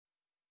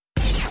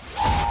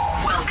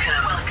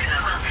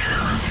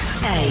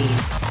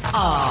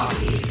ARC,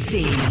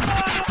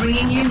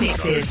 bringing you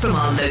mixes from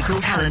our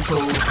local talent pool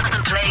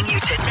and playing you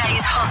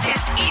today's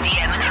hottest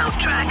EDM and house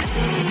tracks.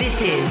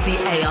 This is the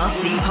ARC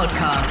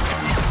podcast.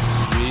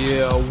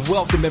 Yeah,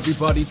 welcome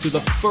everybody to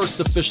the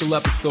first official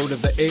episode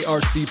of the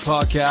ARC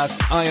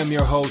podcast. I am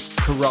your host,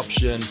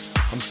 Corruption.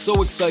 I'm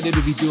so excited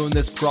to be doing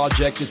this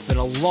project. It's been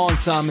a long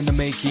time in the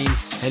making,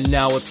 and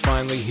now it's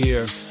finally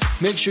here.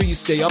 Make sure you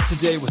stay up to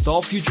date with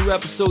all future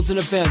episodes and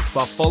events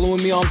by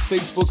following me on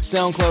Facebook,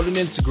 SoundCloud, and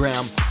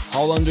Instagram,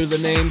 all under the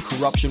name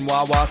Corruption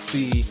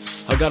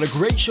YYC. I got a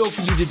great show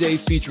for you today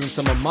featuring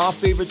some of my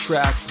favorite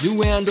tracks,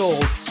 new and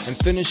old, and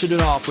finishing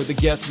it off with a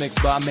guest mix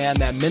by a man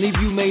that many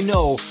of you may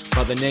know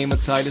by the name of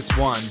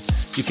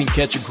Titus1. You can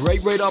catch a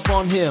great write-up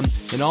on him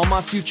and all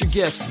my future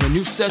guests in the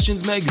new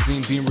Sessions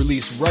magazine being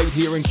released right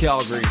here in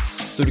Calgary.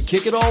 So to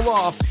kick it all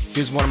off,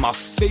 here's one of my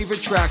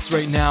favorite tracks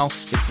right now.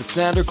 It's the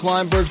Sander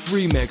Kleinberg's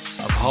remix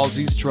of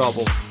Halsey's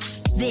Trouble.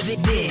 This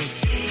is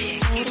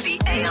the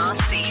ARC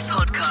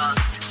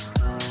podcast.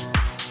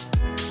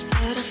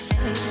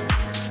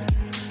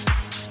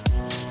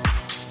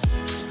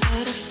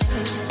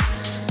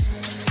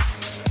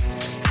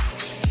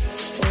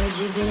 Would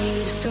you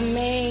bleed for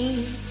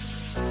me?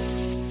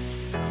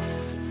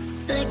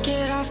 Lick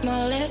it off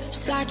my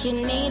lips like you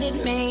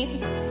needed me.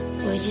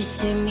 Would you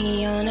sit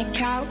me on a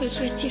couch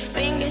with your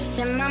fingers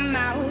in my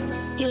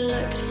mouth? You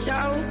look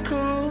so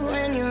cool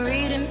when you're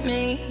reading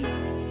me.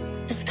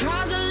 Let's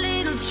cause a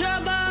little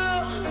trouble.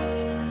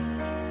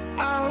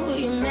 Oh,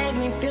 you make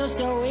me feel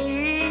so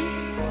weak.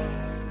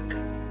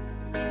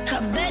 I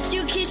bet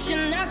you kiss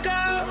your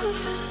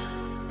knuckles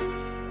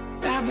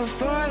right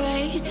before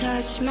they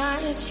touch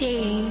my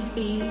cheek.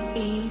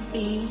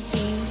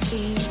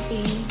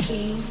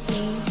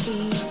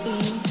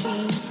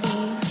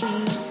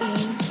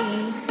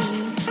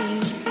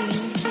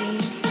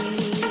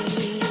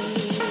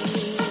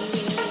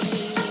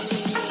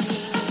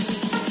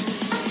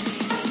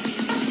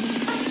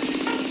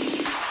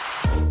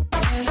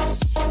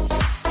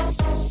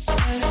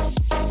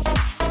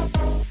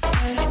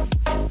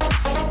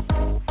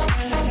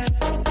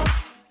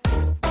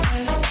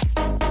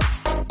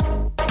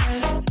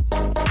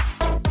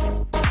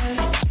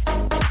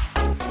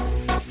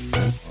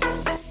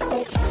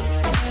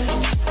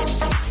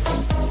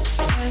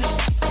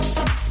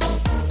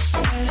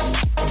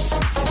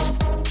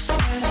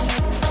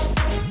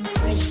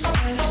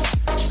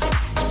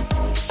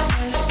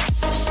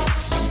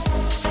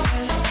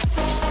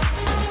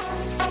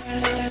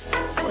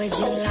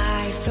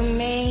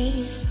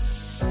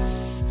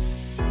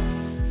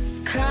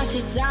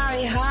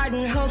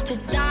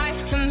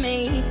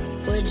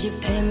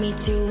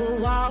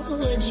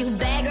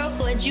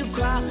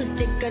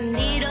 Stick a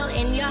needle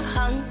in your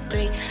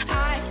hungry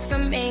eyes for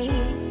me.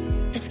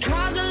 Let's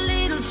cause a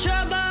little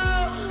trouble.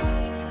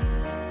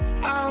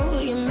 Oh,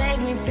 you make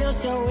me feel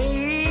so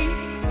weak.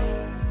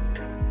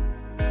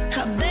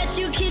 I bet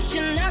you kiss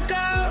your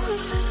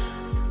knuckles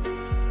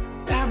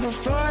right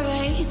before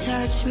they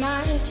touch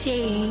my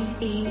cheek.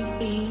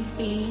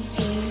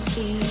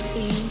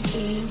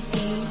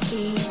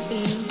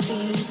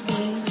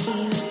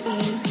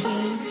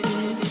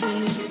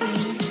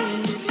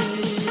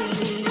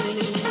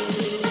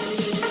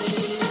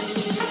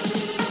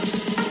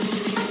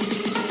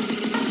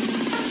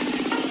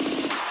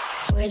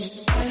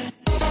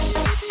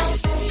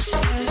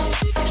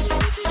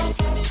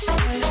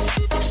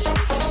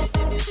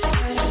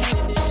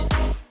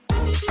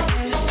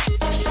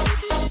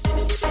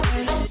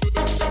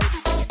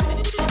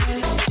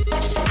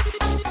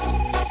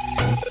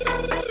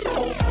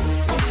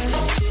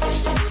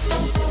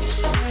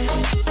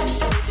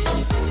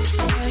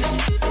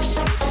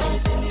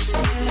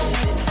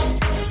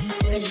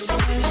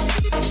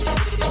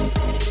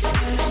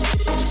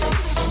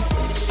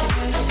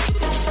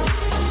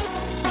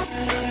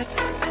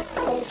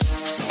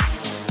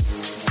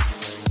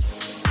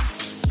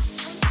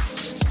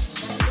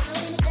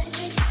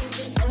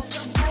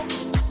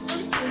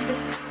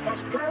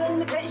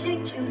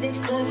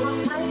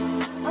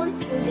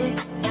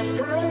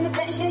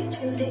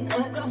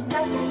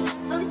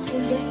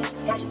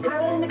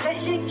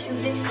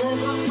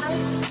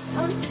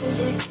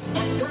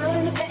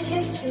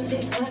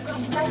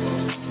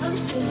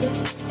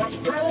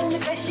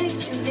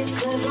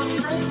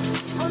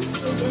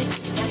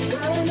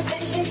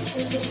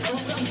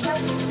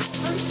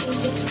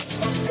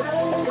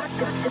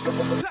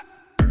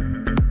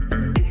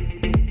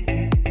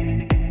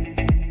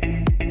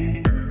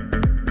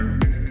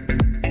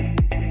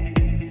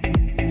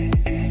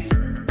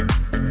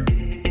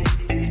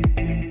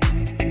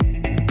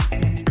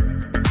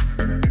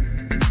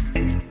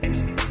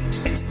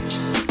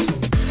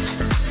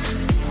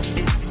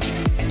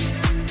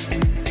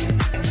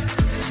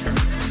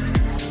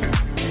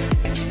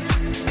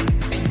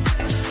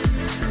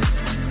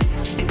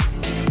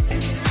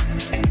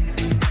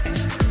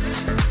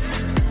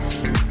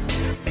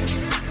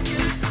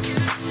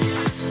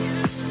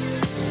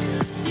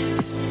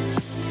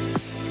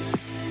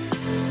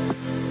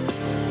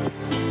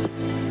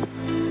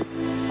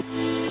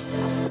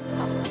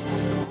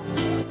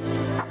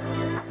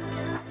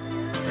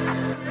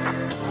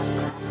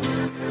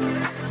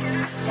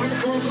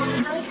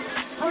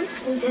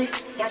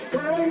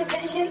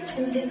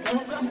 Tuesday,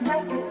 club going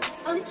hard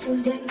on a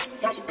Tuesday.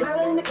 Got your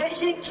girl in the bed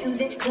shake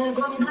Tuesday, club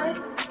going hard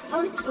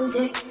on a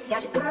Tuesday.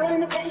 Got your girl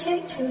in the bed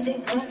shake Tuesday,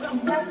 club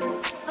going hard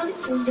on a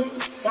Tuesday.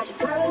 Got your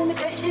girl in the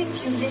bed shake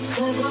Tuesday,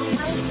 club going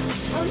hard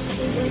on a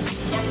Tuesday.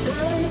 Got your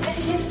girl in the bed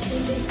shake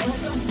Tuesday, club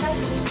going hard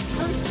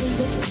on a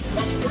Tuesday.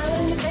 Got your girl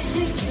in the bed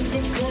shake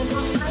Tuesday, club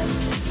going hard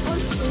on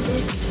a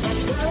Tuesday. Got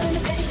your girl in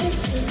the bed shake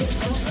Tuesday,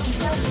 club going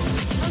hard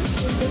on a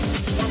Tuesday.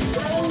 Got your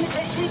girl in the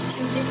bed shake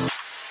Tuesday.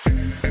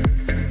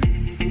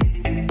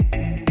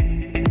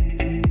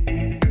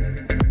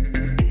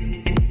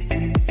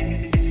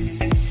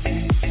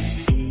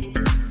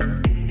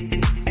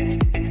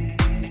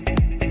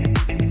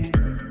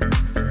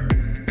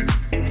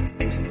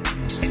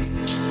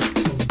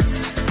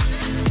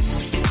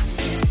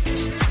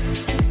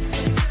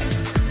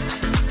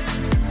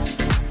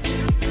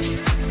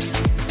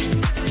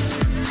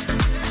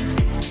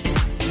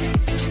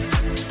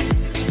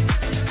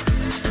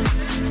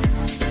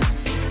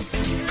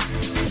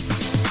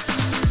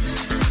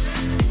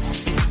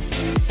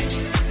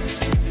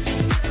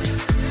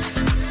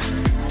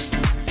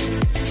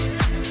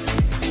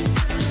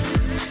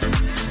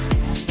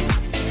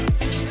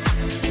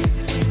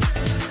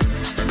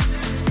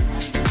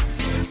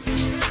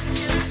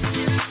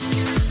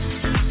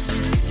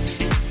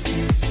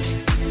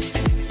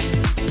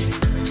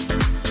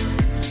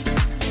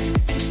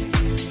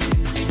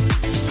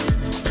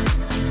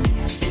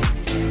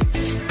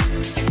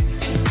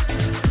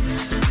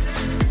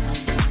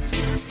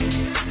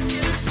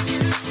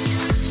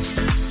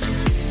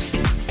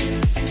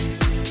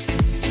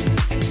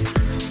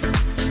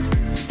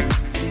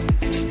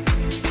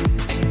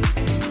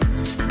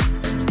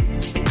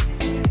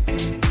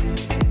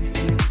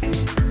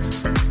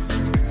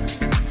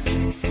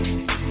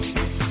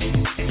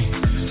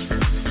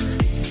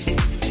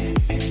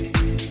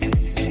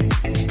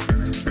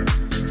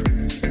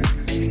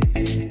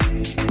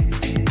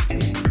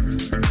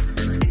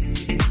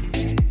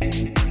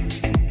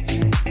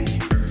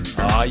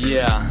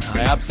 Yeah, I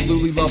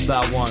absolutely love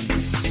that one.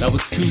 That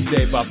was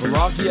Tuesday by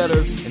Barack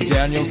Yetter and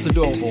Daniel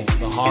Sadoval,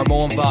 the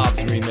Harmo and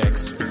Vibes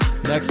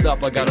remix. Next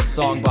up, I got a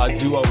song by a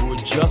duo who were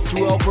just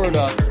through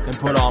Alberta and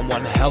put on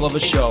one hell of a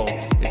show.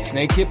 It's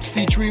Snake Hips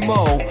featuring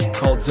Mo,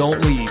 called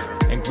Don't Leave,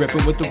 and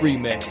Griffin with the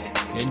remix.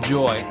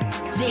 Enjoy.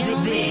 This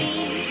is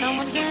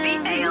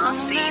the ARC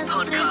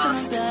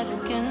podcast.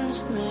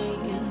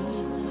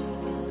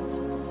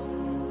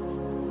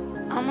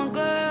 I'm a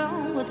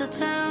girl with a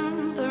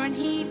temper and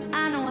heat.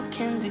 I know I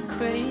can be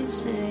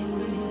crazy,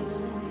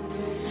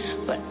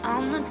 but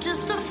I'm not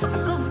just a fuck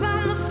up.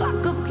 I'm the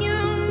fuck up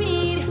you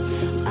need.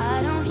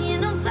 I don't hear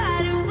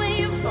nobody when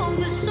you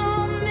focus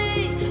on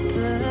me.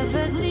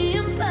 Perfectly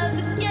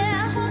imperfect,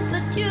 yeah. I hope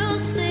that you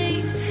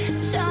see.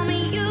 Tell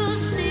me you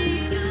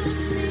see.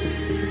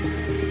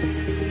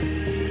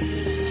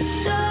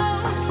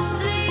 Don't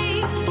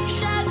leave.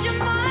 Shut your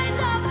mind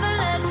up and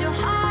let your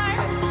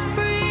heart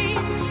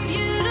breathe.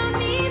 You don't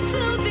need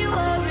to be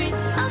worried.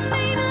 I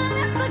may not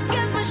ever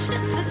get my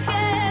shit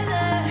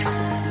together,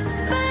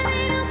 but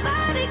ain't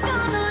nobody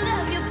gonna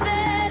love you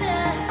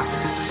better.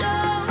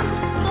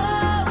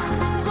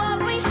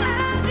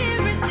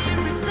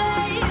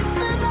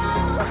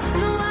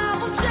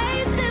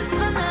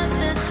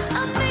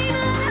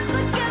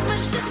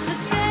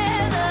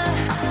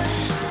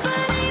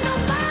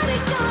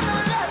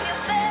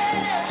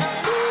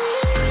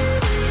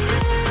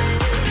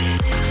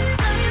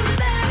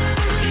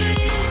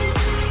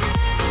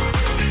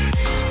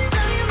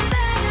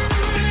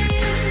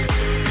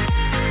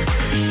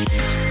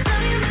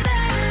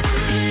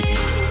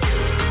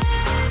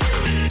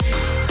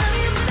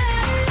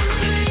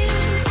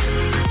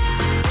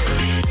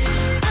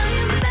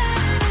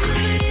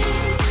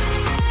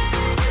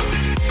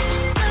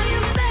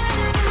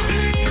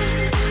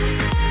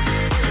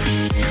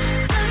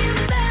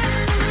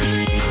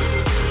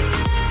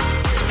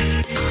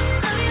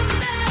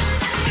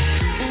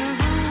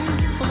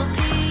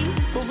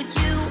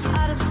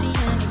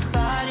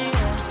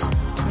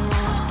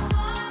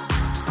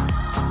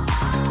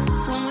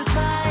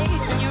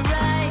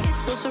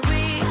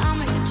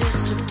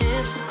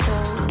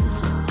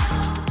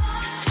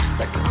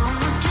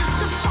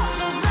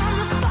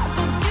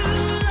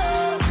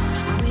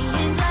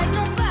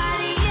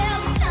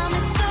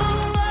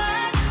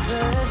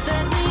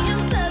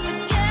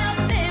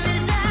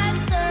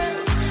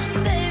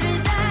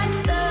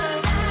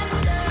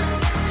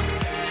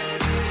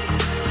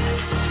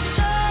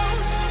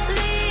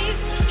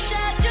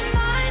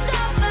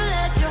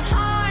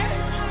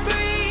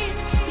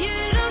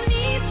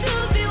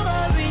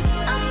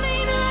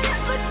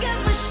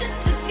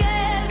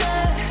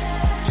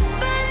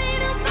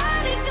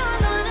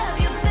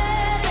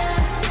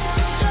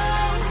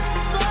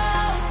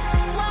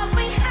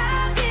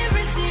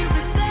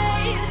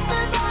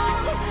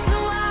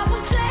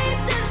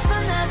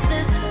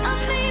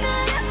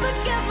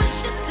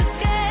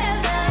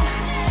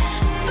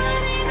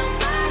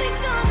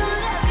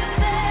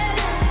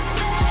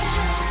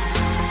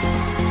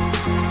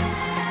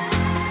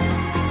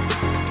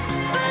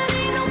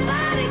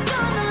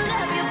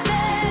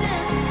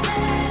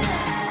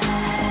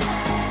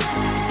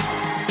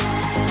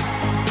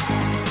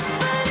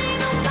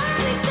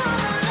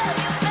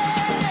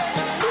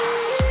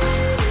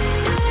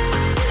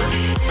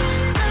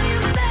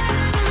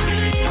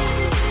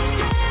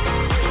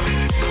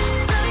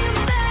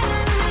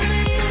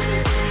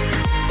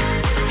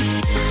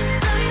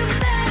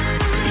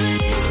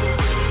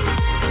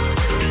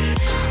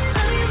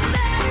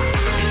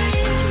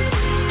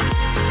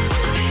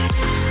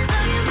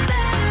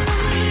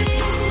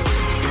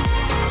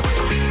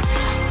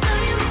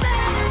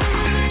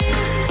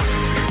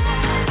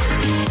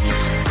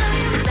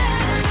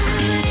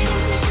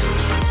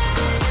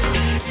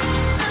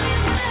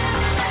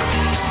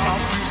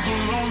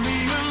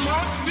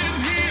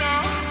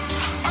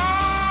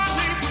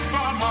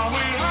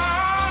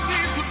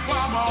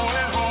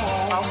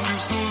 Go.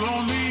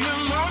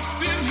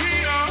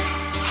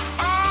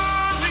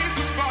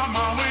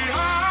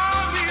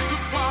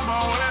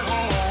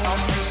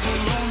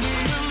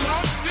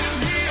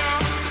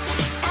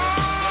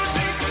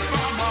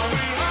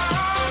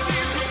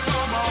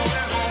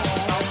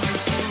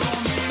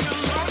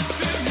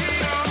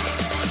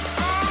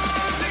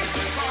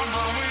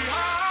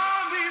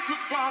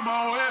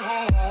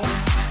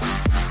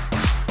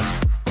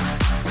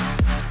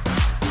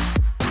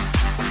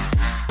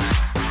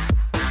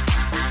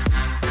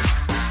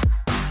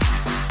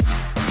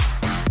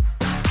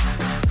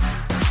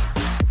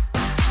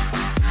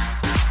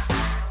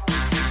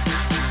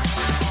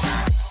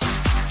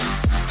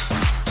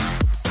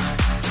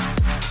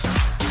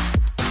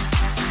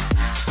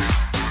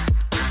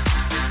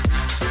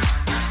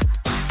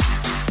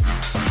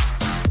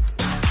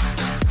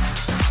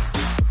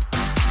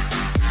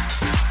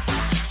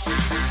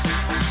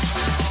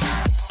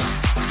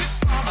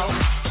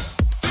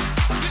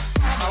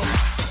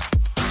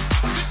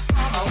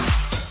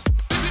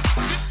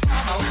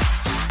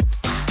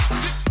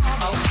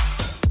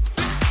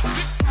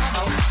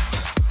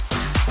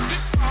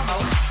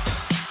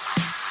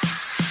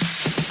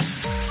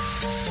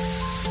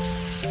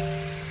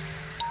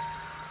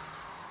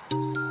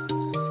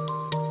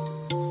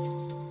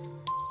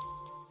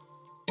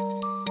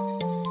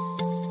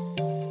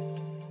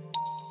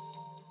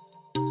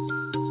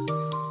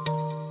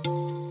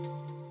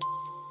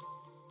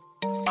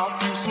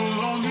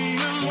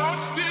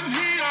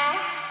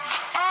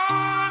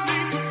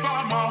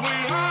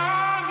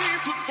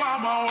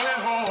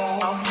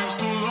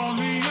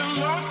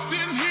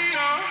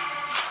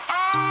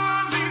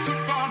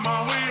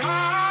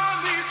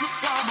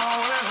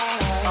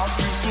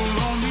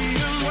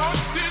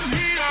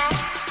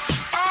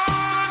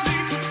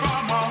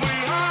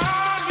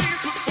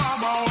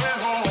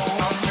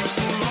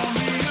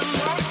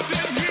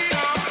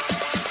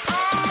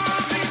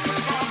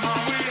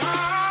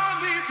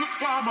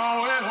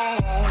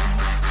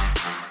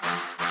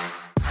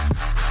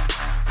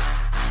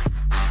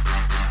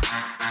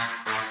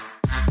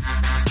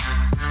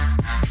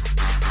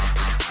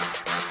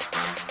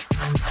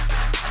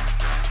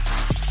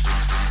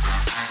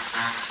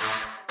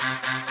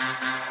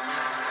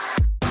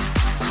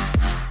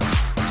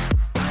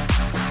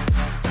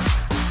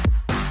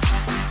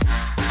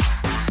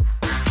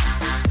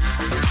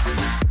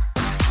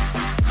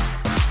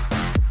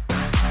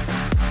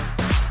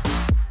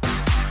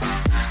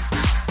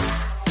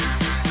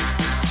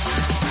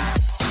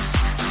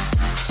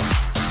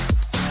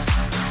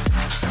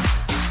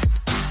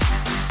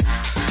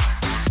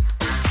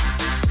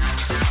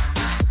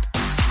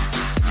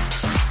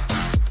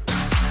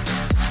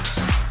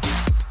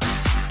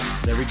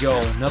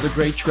 Another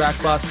great track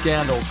by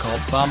Scandal called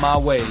Find My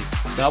Way.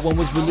 That one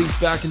was released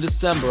back in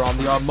December on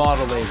the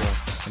Armada label,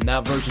 and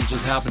that version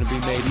just happened to be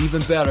made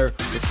even better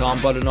with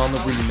Tom Budden on the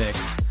remix.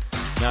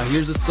 Now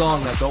here's a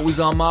song that's always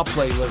on my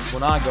playlist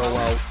when I go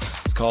out.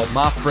 It's called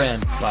My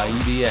Friend by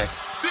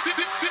EDX.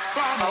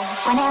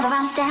 Whenever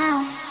I'm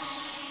down,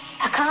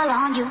 I call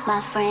on you,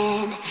 my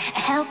friend. A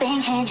helping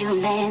hand you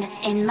lend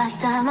in my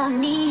time of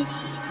need.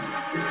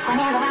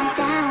 Whenever I'm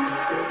down,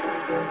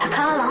 I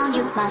call on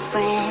you, my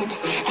friend.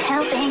 A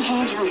helping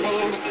hand you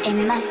lend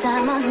in my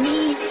time of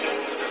need.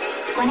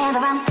 Whenever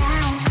I'm down.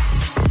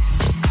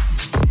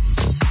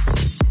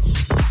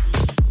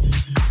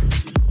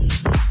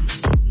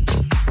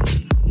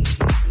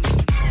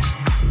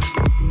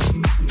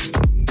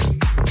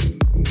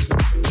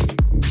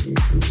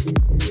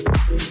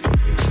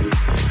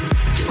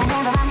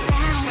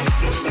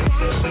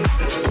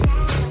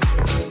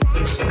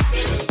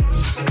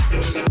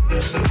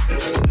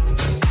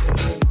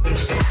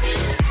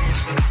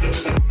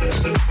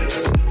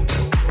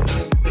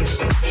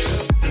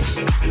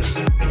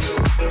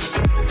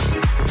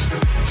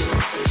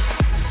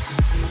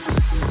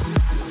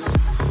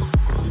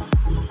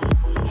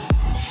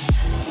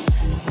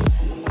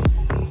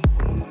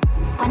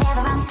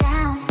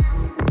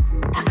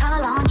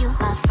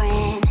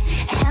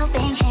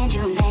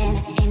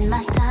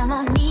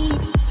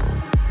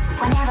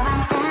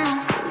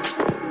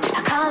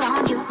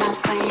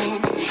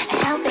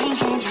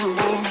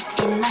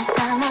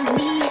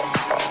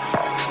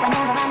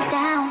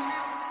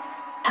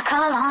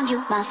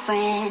 My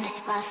friend,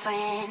 my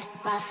friend,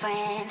 my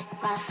friend,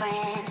 my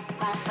friend,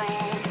 my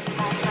friend,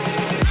 my friend.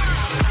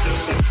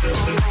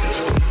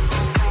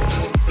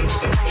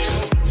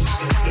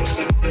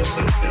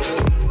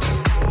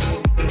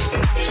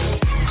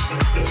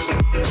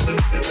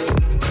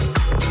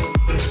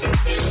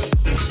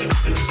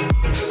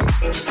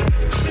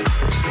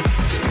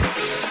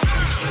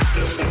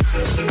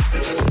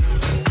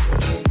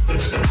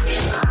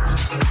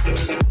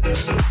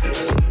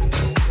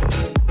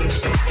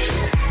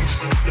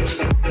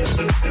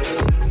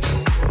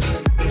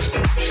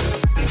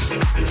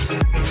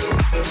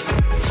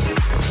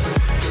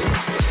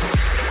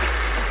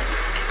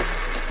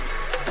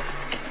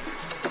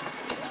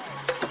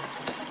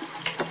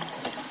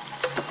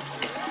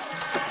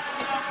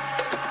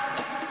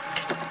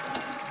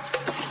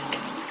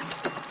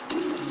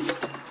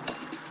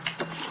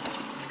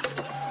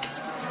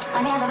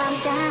 Whenever I'm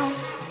down,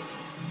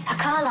 I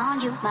call on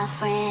you, my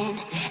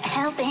friend. A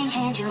helping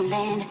hand you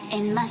lend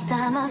in my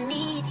time of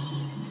need.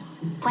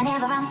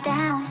 Whenever I'm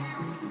down,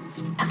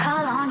 I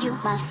call on you,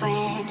 my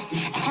friend.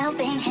 A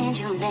helping hand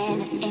you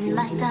lend in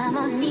my time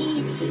of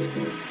need.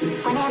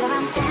 Whenever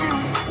I'm down,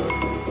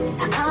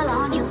 I call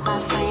on you, my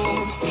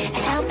friend. A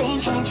helping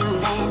hand you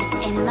lend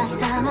in my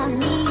time of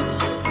need.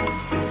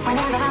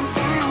 Whenever I'm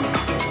down,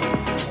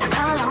 I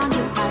call on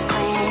you, my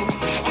friend.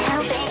 A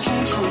helping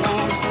hand you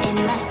lend in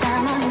my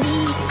time of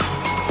need.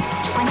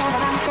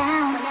 Whenever I'm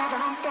down, whenever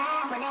I'm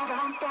down, whenever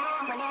I'm down,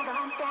 whenever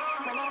I'm down,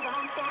 whenever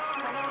I'm down,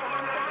 whenever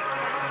I'm down.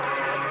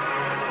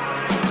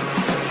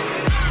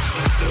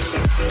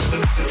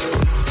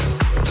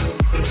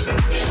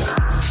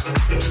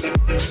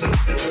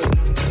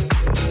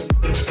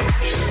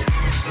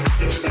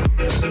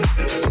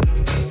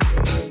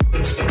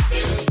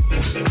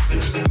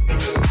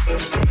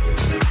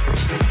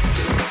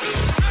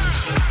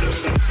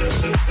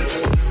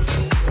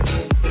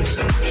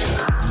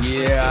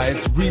 Yeah,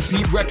 it's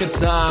repeat record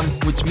time,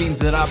 which means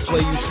that I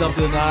play you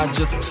something that I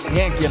just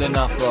can't get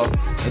enough of.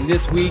 And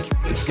this week,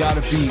 it's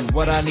gotta be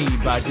What I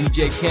Need by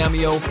DJ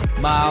Cameo,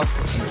 Miles,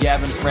 and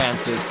Gavin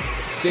Francis.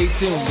 Stay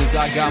tuned as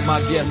I got my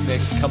guest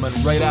mix coming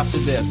right after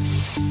this.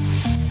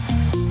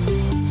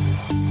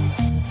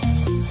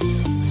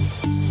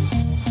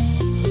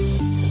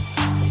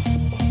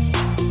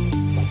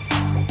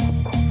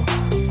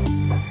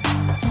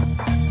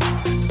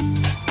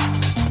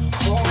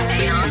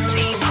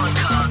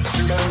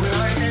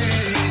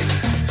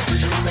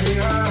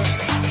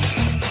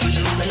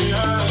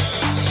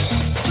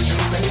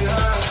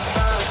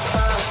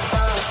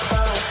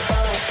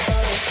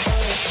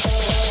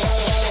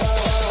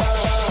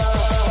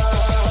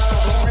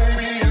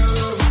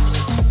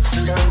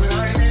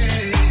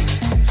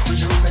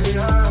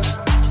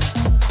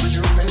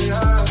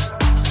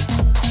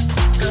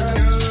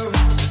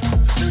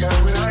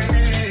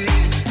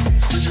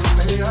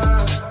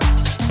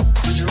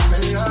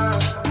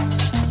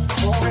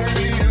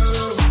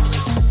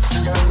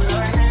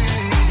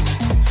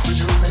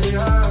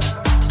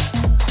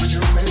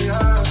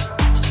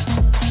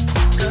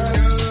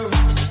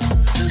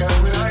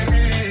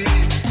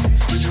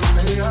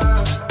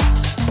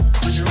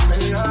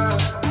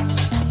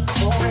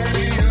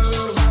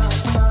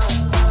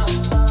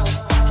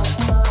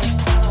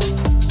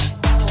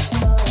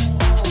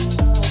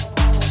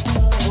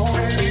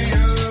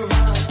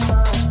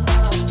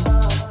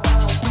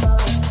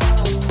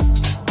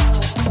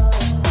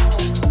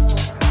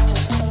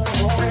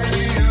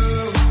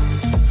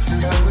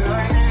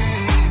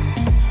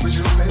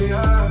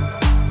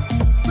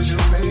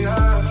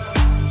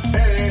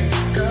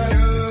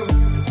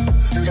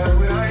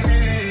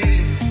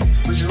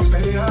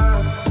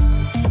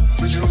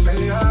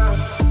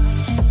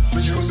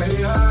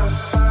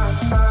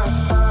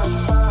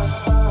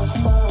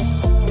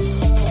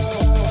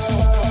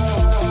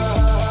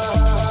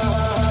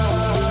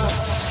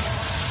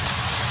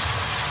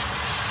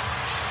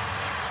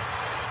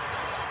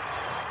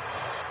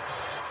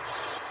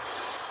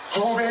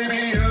 Oh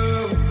baby,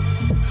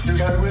 you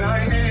got what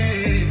I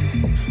need.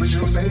 Would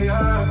you say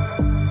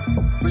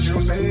would you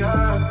say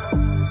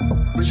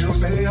would you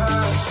say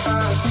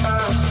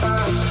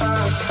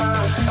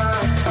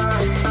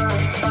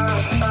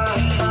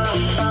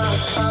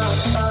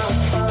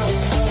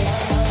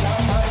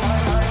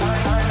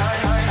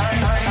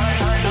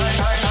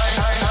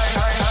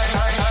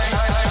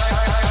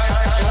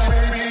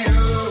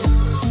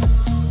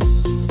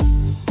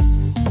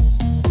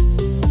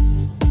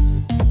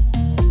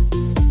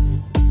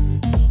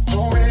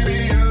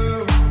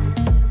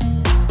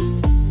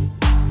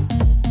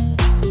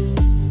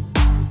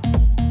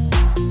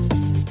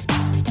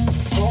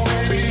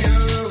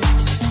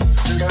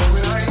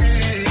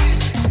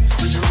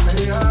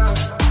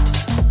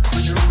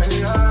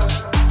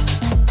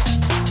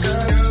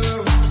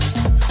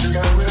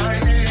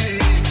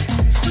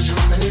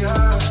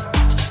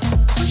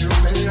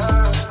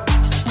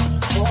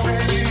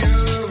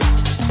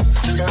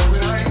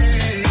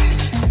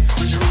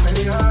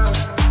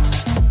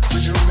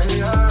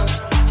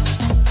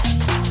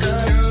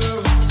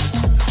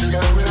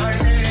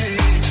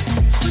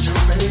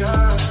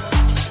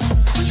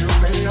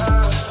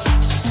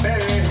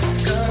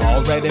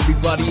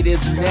everybody, it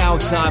is now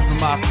time for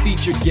my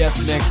featured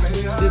guest mix.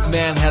 This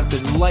man has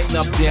been lighting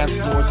up dance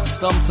floors for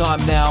some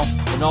time now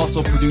and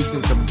also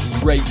producing some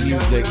great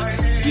music.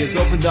 He has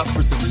opened up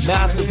for some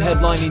massive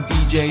headlining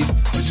DJs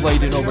and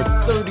played in over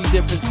 30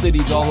 different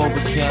cities all over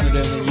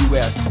Canada and the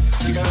US.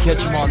 You can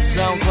catch him on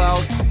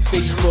SoundCloud,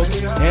 Facebook,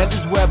 and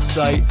his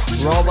website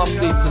for all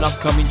updates and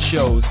upcoming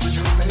shows.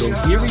 So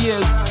here he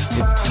is,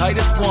 it's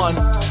Titus1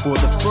 for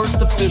the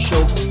first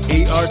official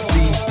ARC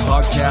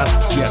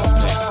podcast guest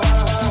mix.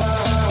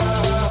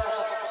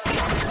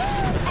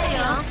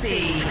 The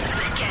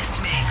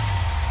guest mix.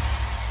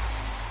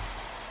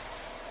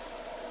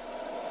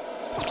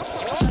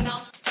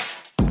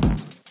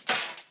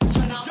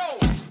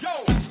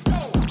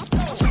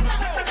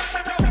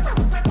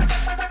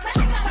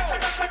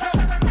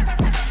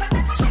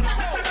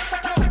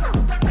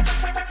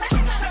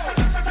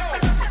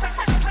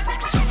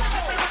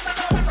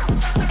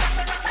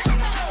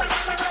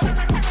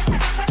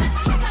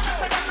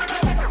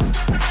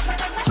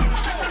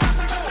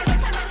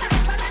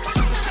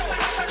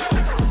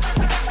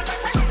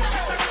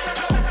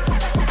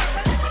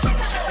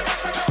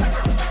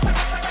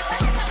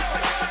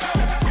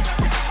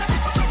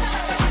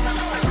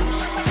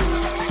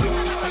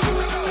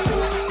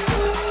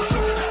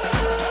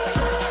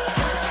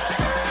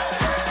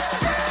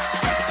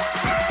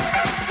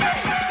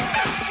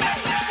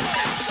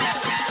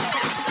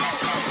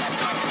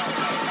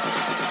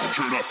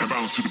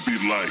 to the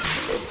beat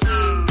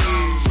like.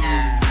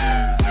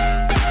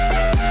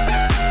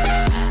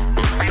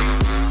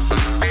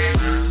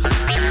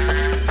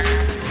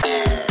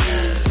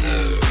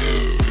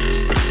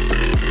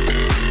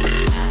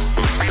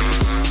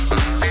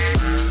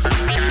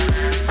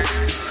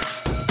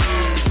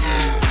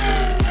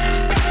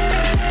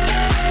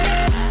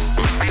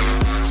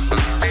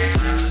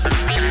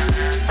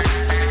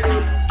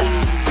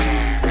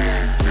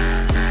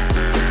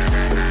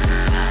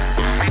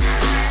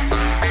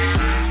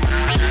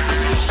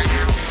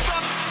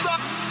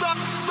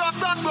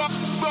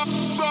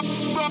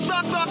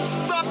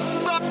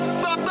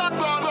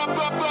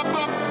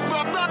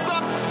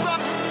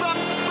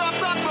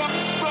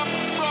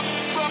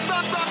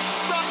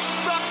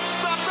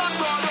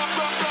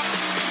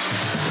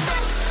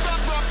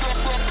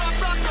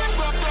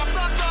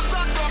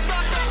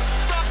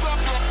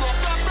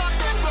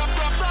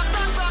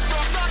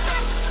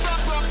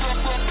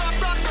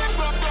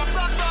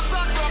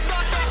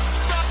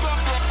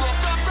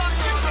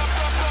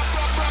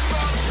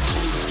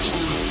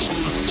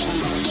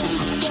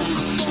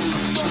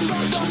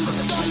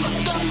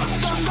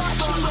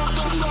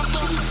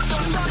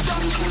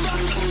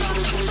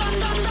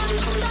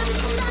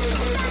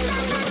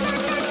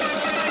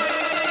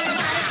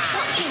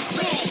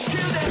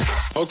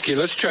 Okay,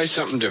 let's try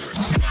something different.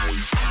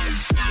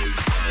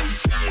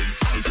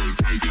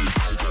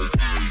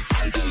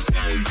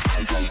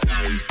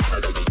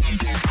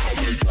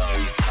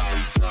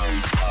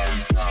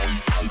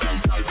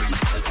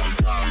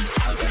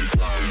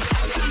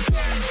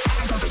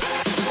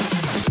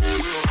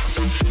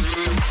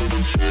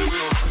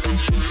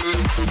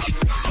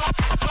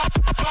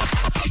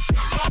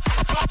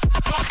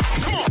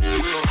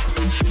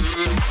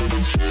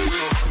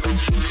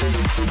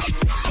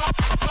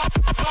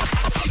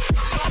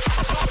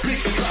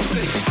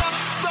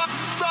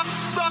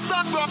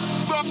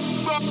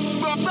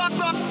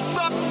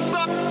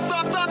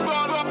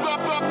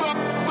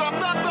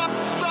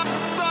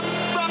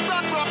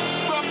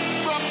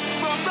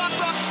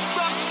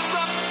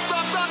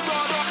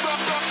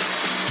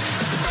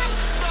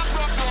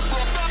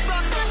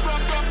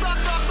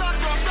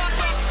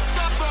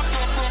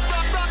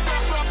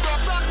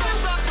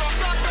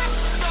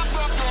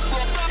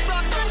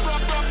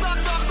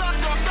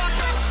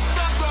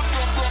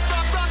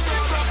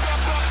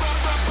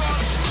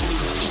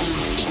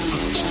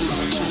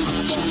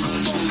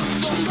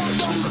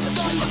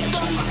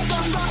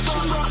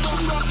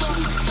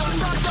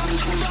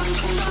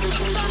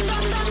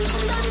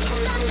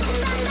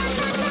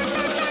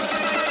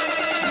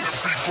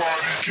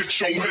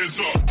 Get your hands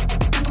up.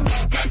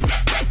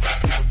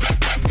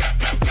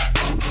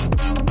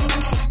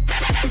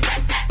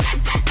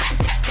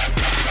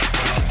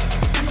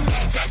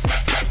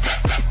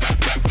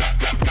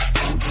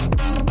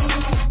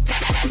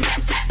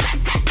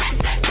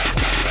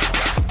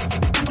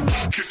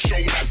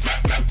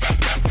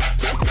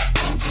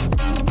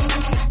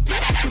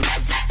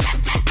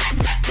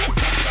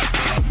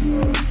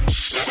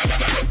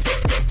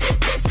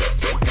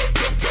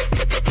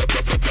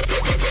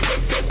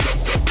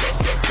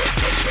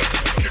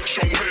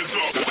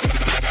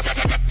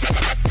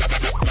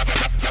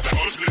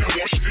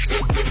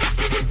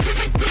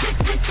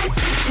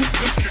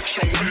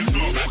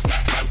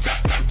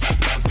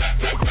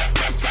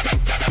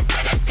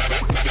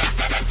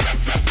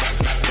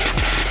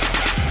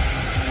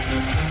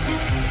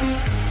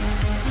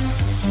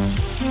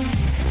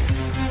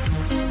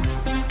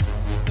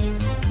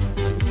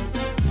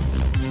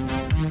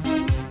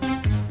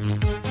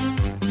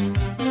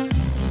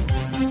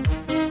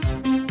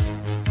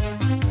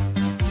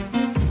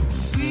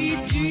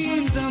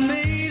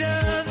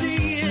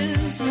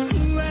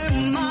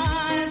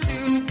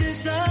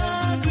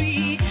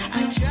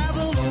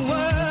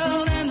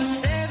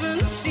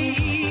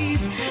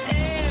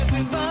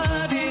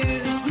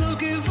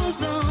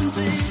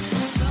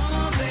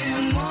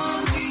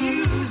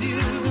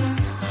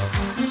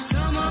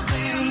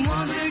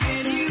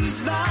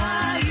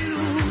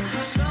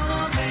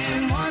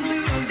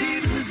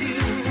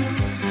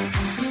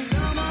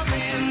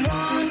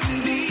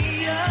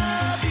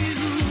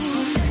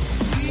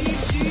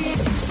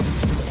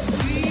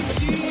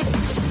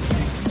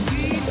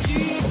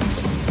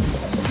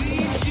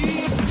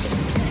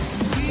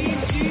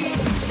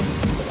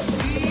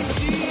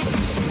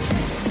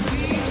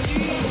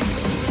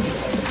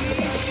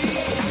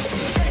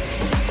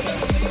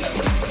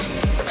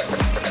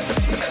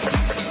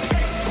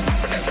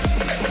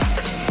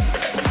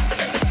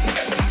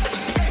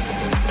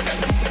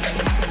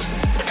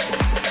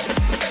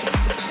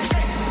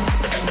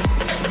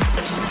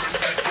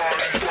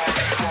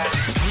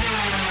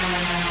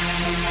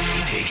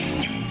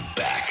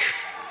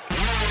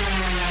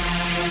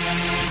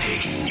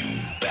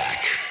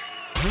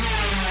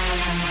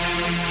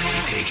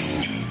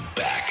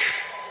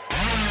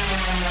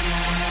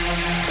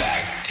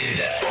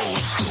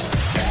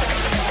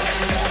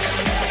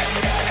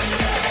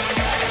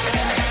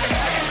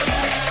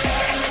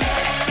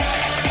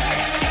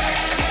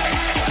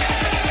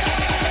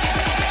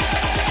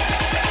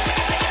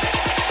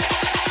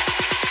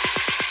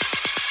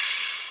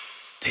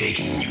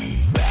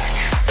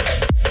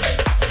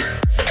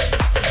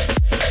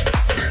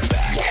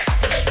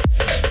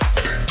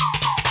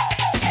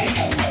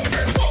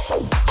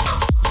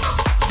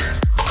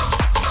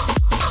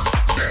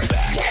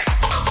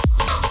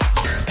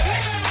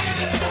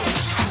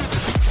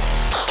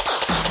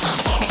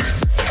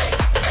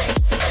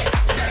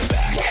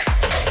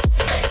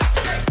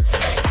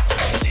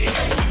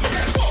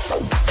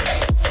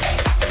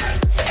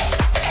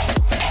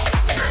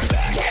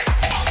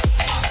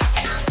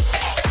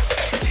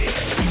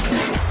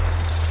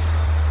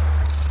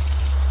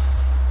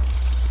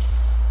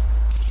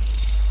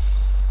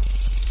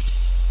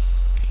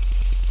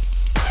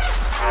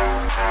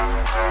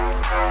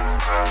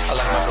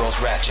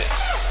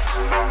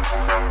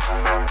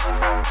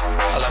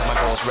 I like my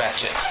girls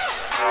ratchet.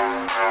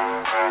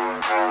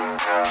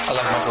 I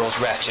like my girls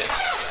ratchet.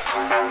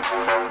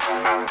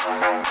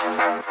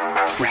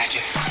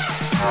 Ratchet.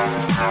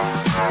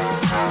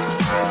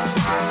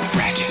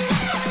 Ratchet.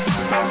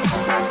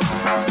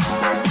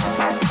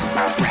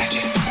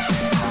 Ratchet.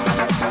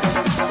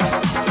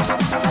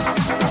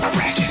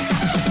 Ratchet.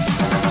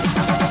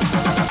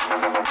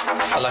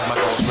 I like my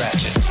girls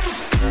ratchet.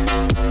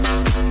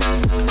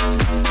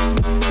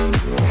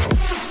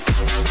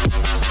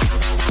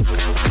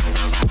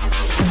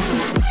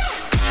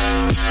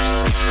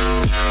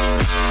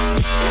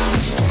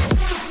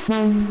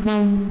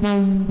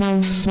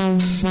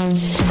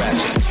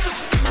 Ratchet.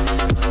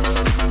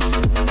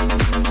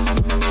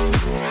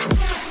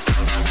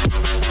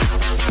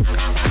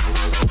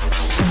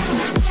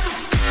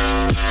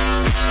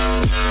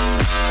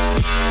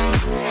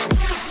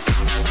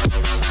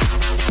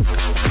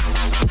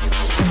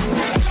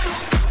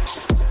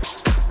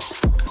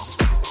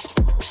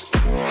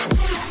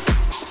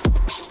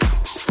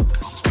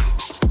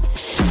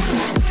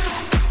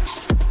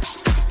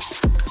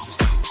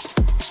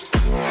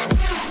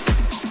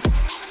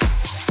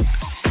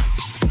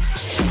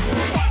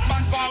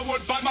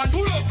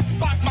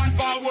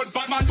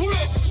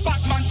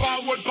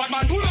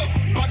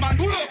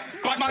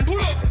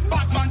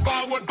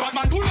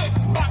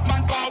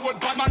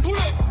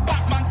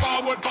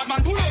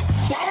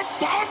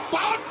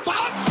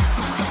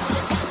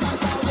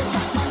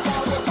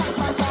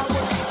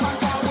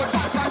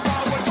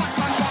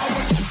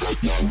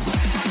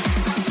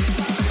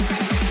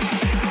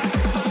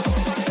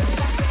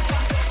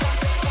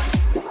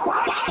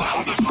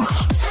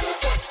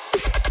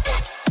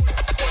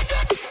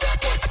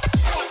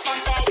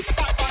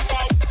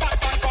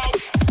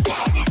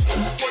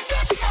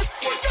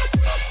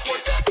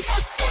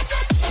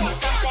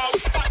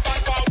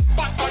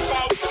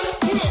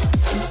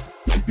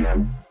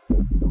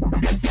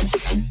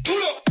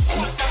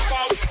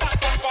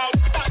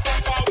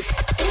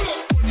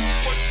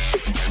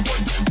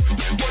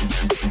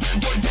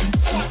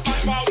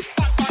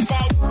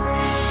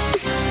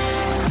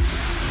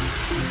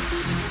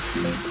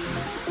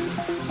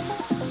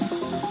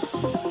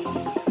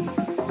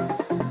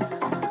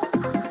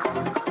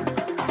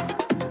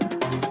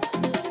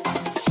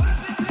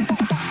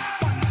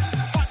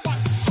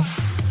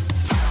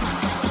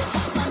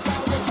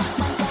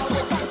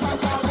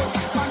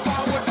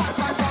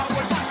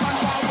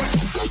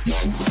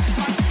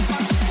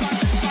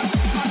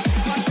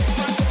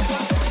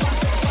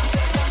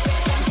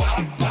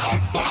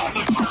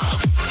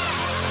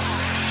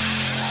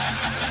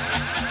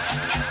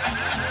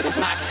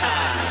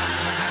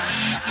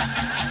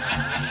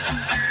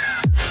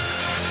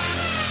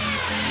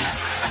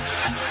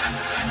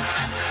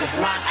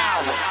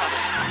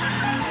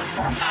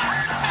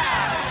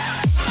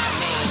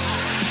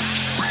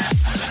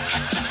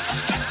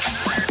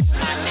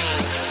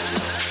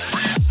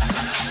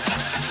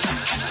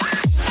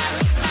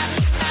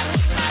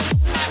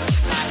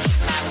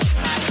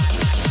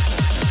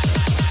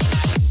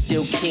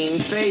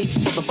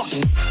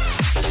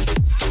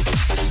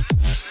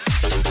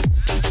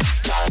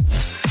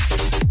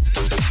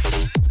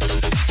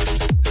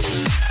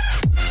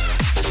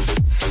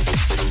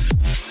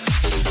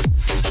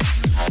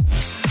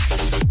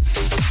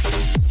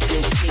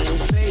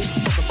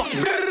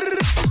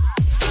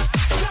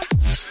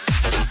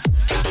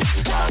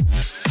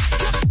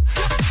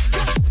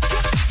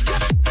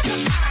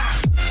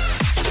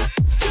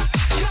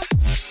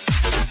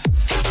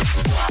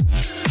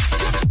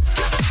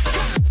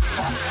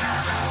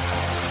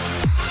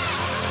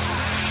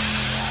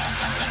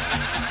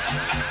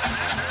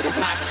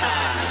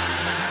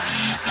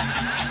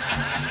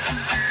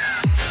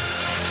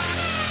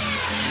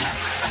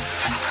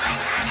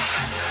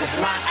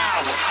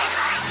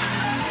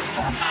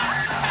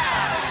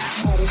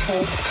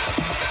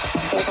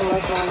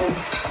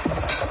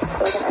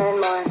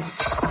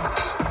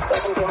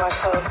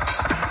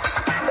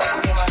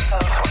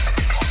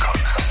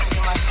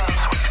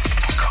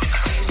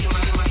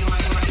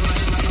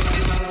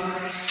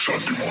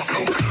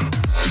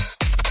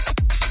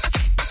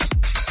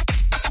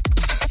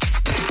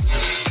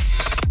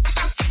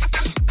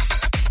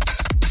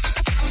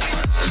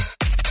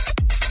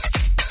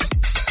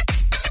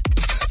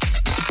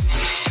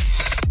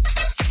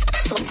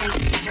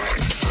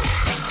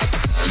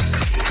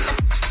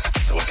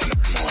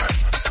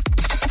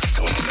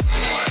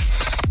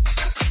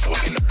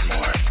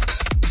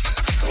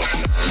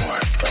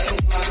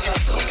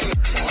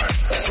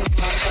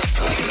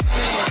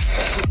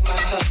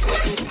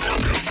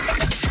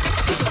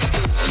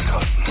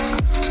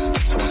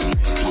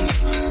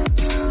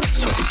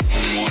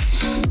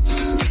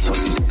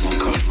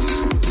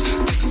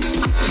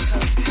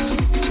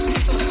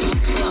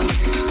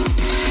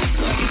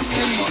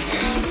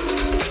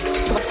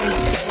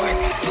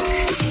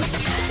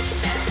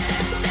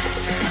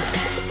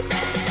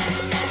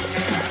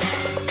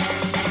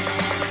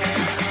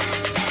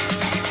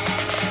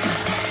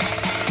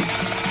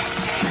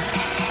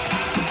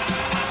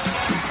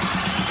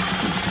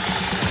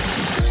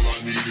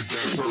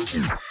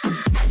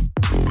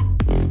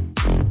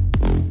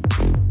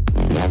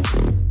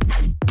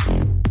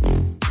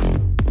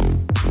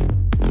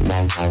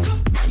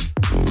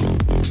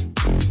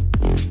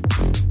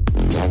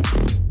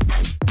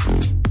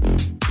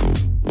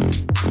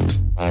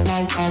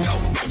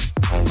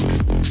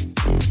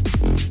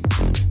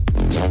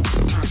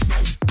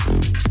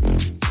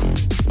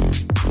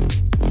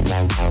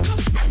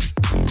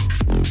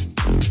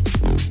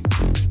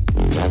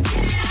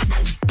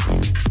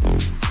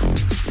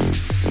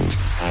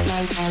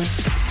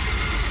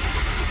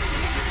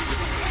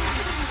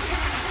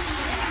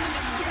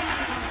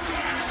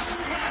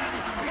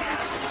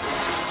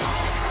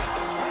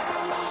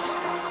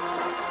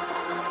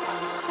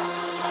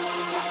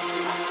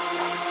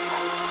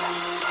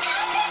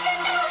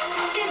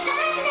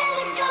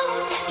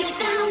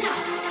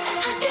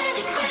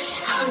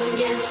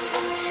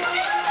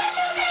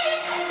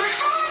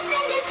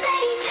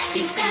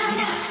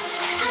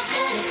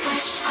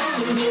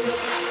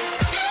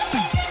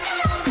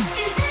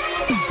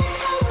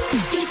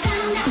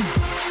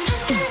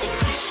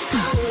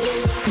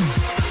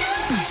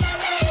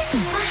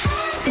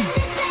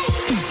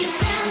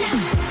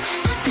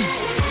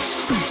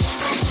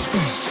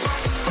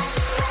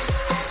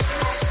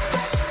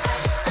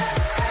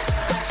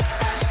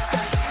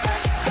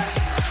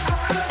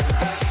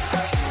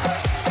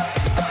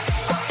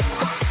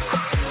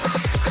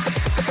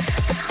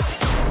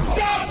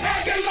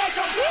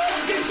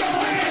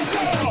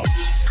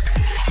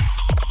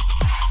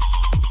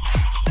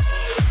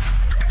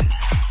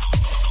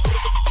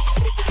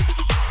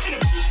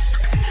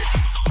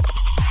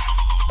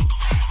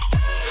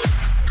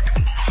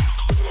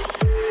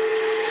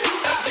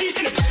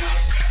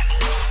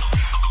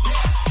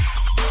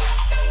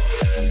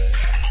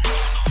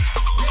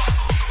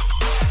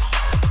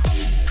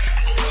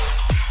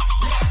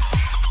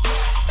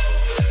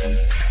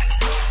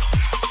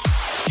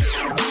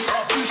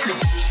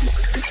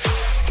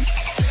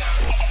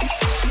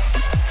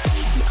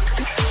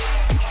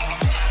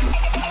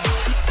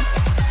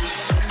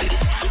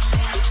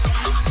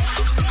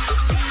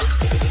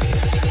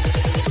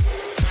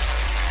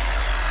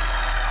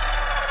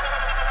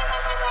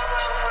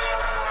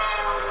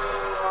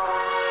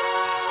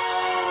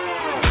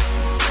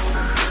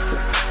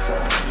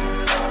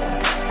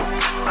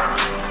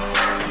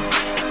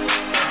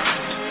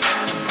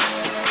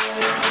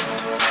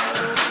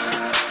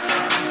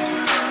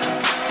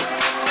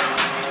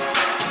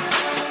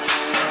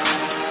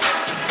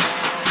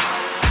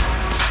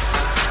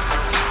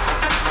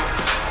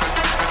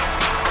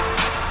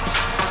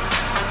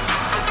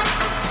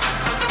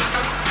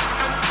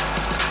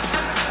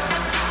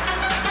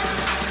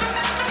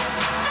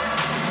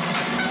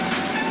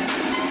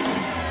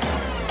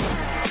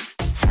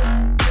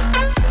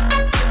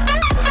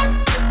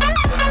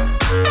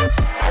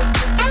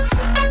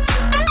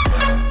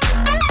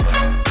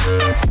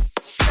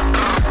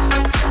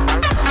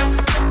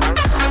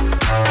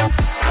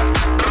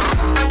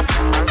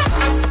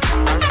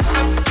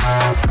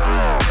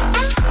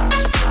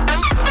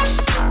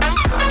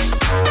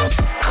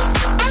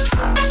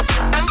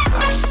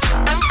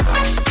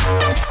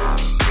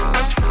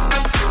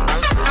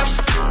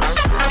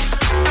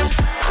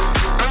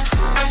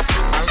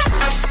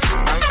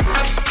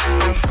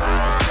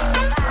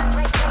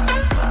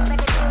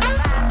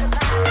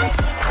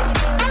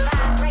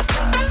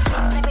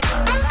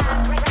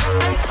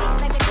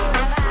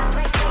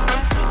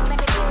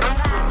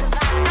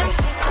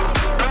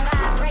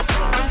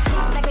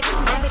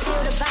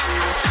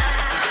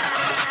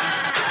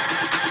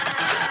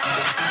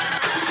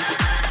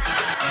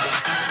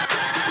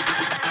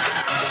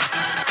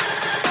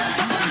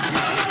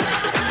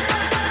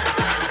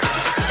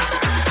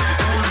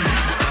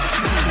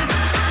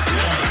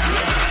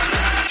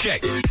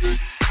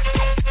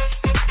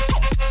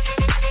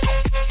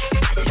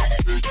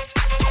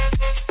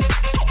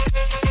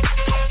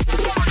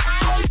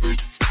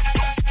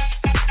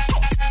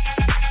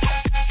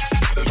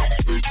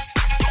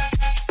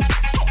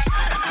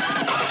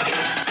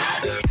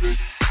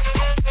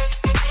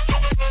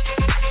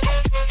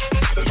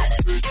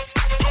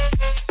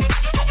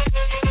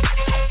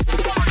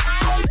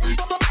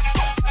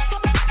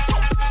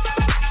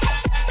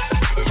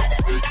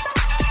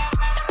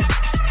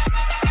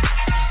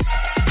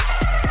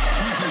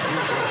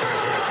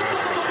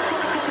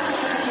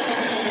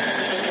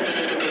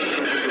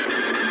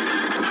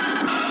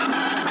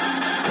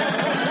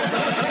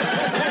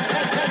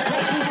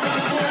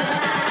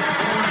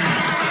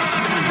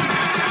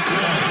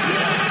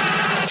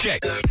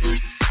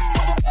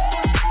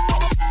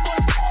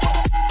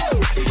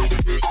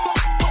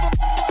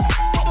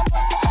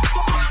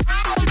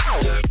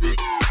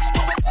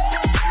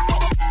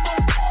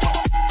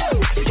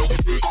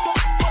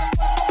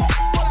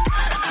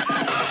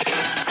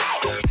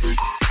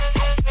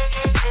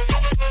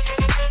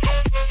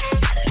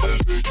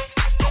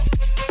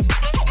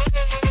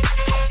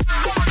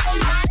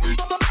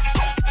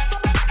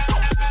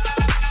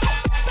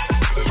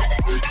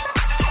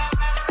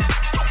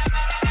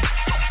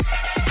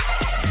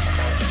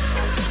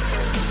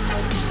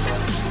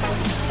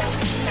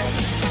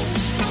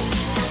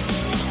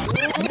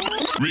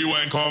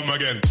 Rewind, come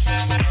again.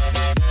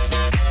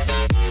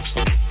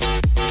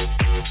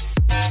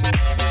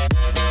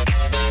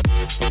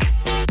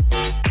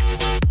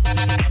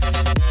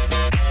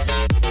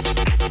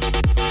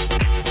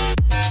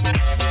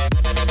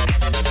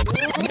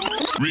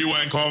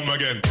 home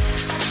again.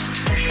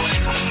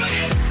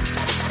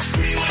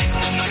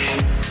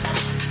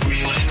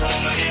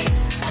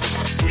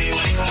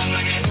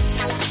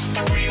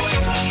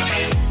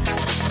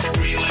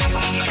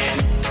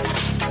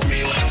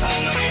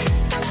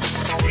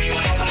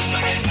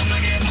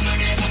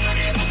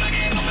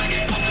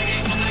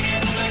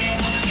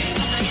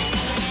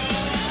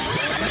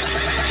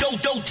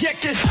 Check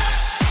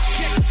this.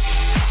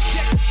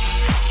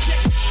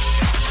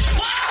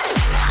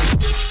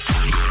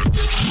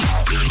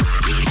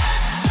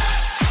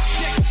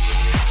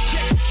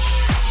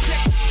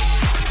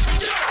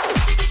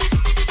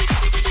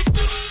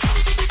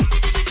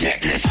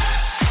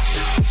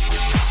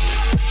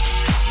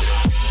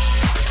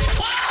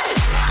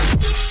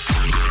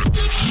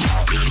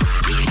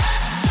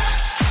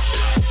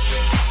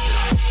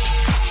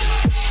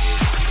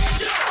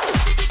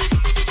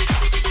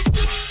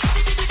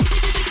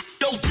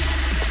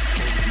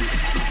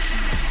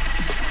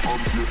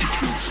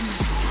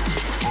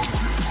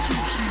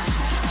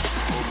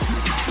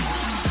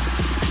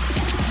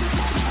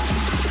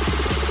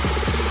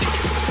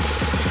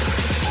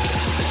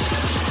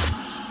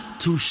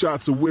 Two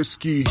shots of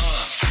whiskey.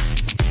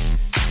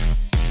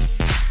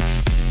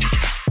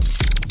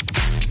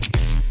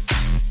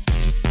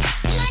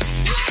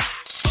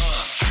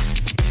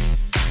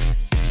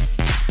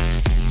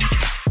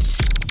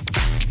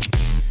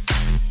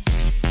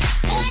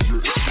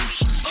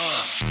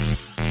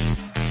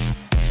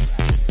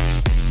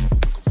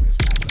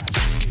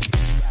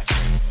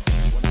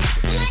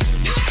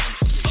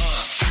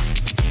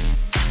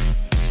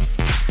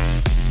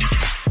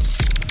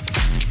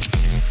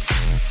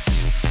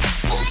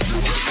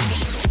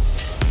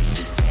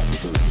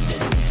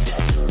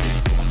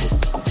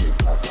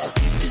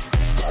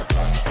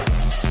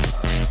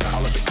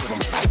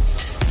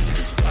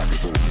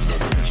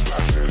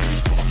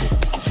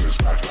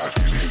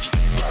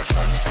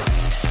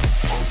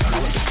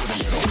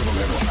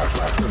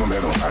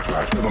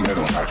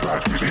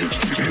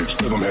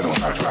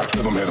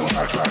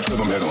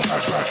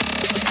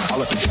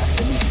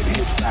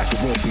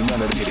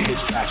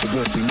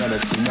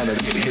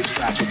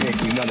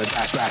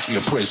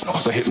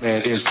 The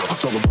hitman is the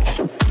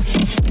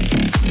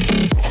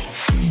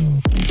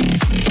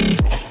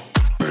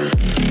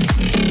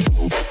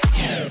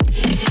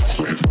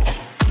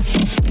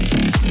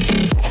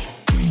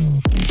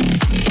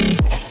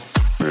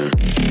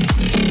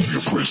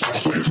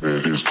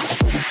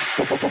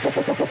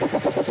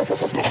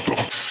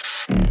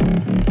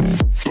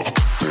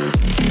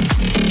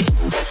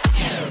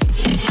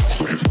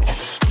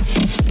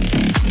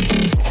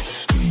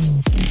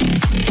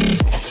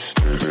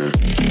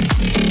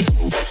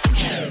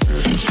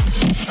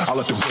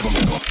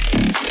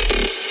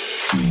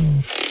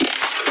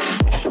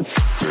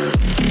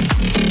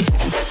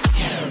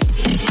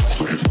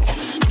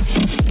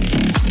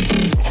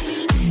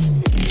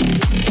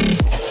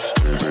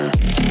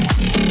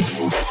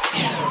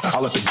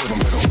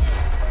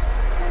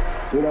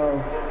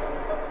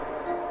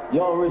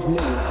young rich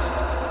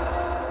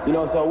nigga. You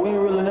know, so we ain't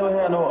really never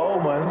had no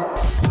old money.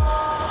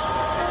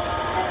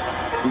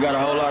 We got a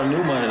whole lot of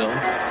new money though.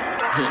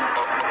 Hey!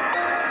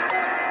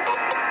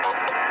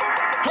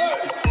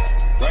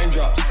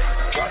 Raindrops,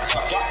 drop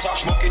top,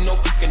 smoking, no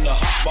cooking the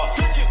hot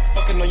box.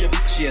 Fucking on your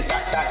bitch, yeah,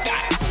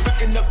 that.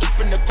 Cooking up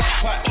in the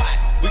crock pot.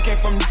 We came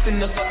from nothing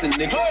to something,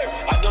 nigga.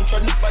 I don't try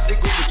nobody,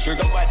 go the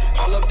trigger.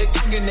 Call up the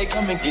king and they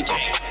come and get you.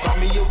 Call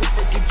me a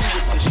whipper, get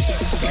you with this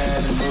shit.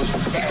 Bad and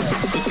bullshit.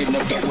 Cooking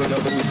up that with a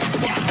booze.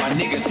 My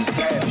niggas is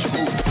savage,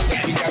 roof.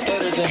 We got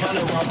better than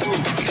 100 round proof.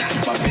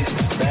 My bitch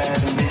is bad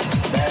and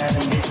bitch, bad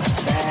and bitch,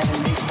 bad and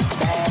bitch,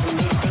 bad and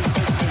bitch.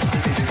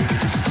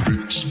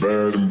 Bitch is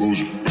bad and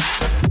bullshit.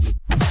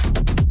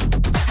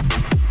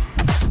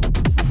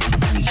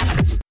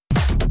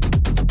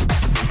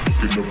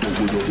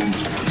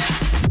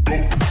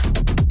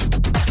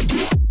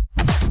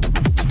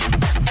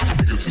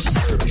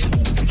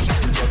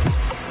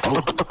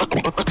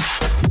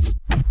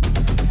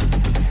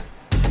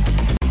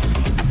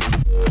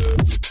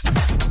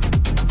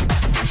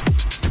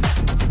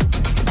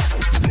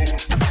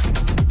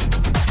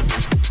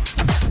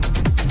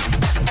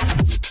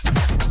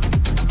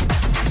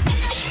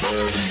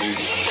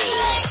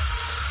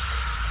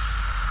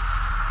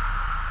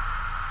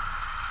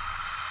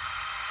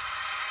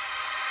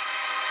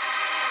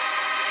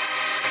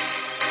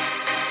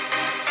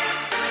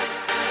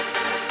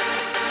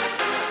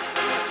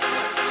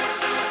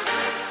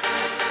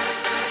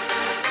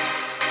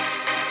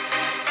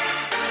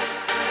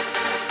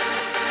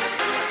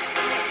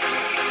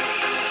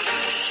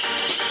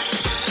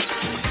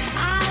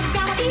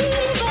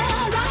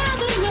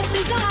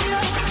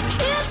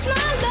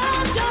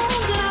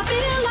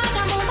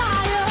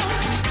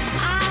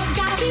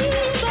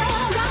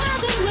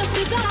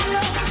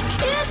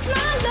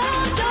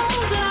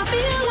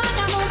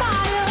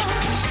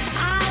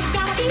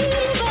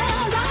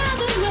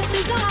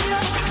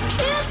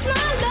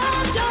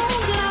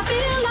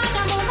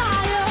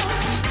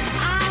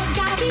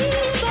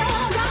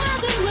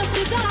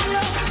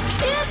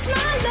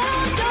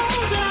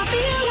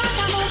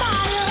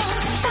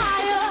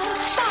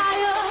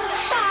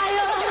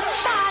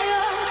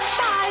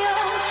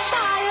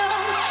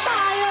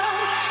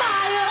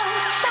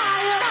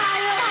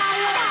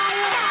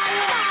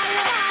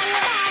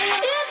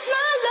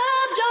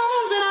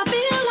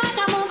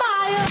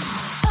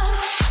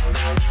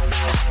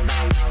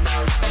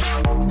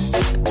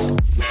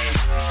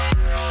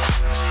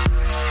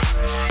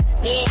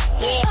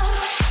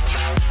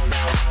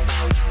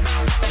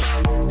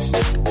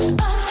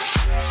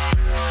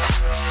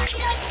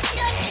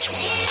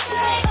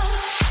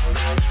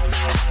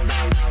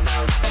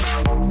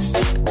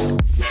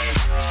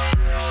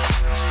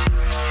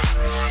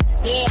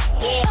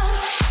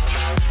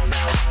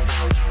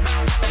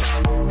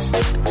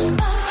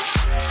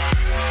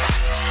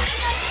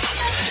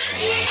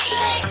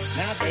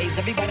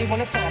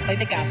 like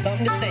they got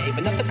something to say,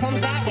 but nothing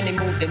comes out when they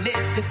move their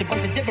lips. Just a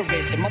bunch of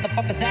gibberish, and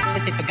motherfuckers act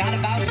like they forgot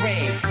about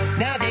Rave.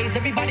 Nowadays,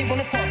 everybody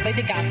wanna talk like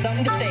they got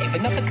something to say,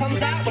 but nothing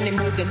comes out when they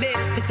move their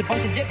lips. Just a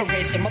bunch of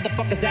gibberish, and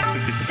motherfuckers act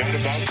like they forgot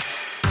about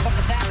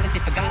Fuckers act like they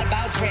forgot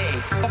about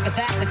Rave. Fuckers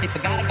act like they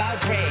forgot about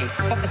Rave.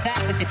 Fuckers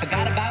act like they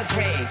forgot about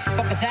Rave.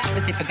 Fuckers act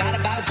like they forgot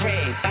about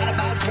Rave. Got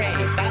about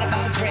Rave. Got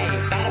about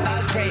Rave. Got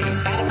about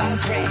Rave. Got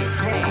about Rave.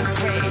 Rave.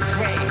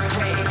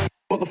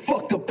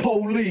 Motherfuck the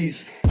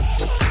police.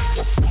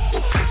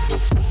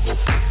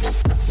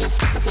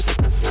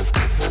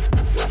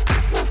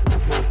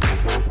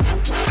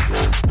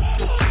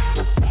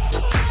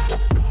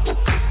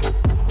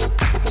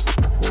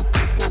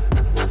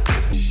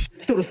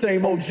 Still the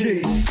same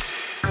OG.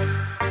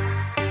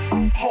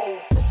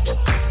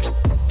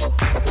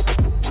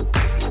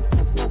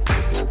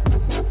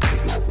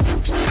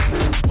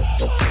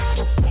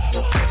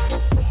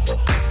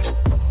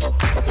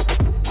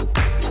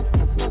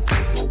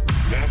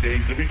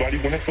 Everybody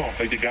wanna talk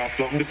like they got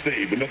something to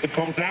say, but nothing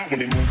comes out when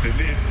they move their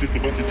lips. Just a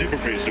bunch of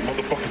gibberish, and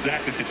motherfuckers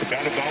act as if they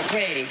forgot about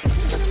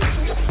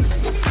Rave.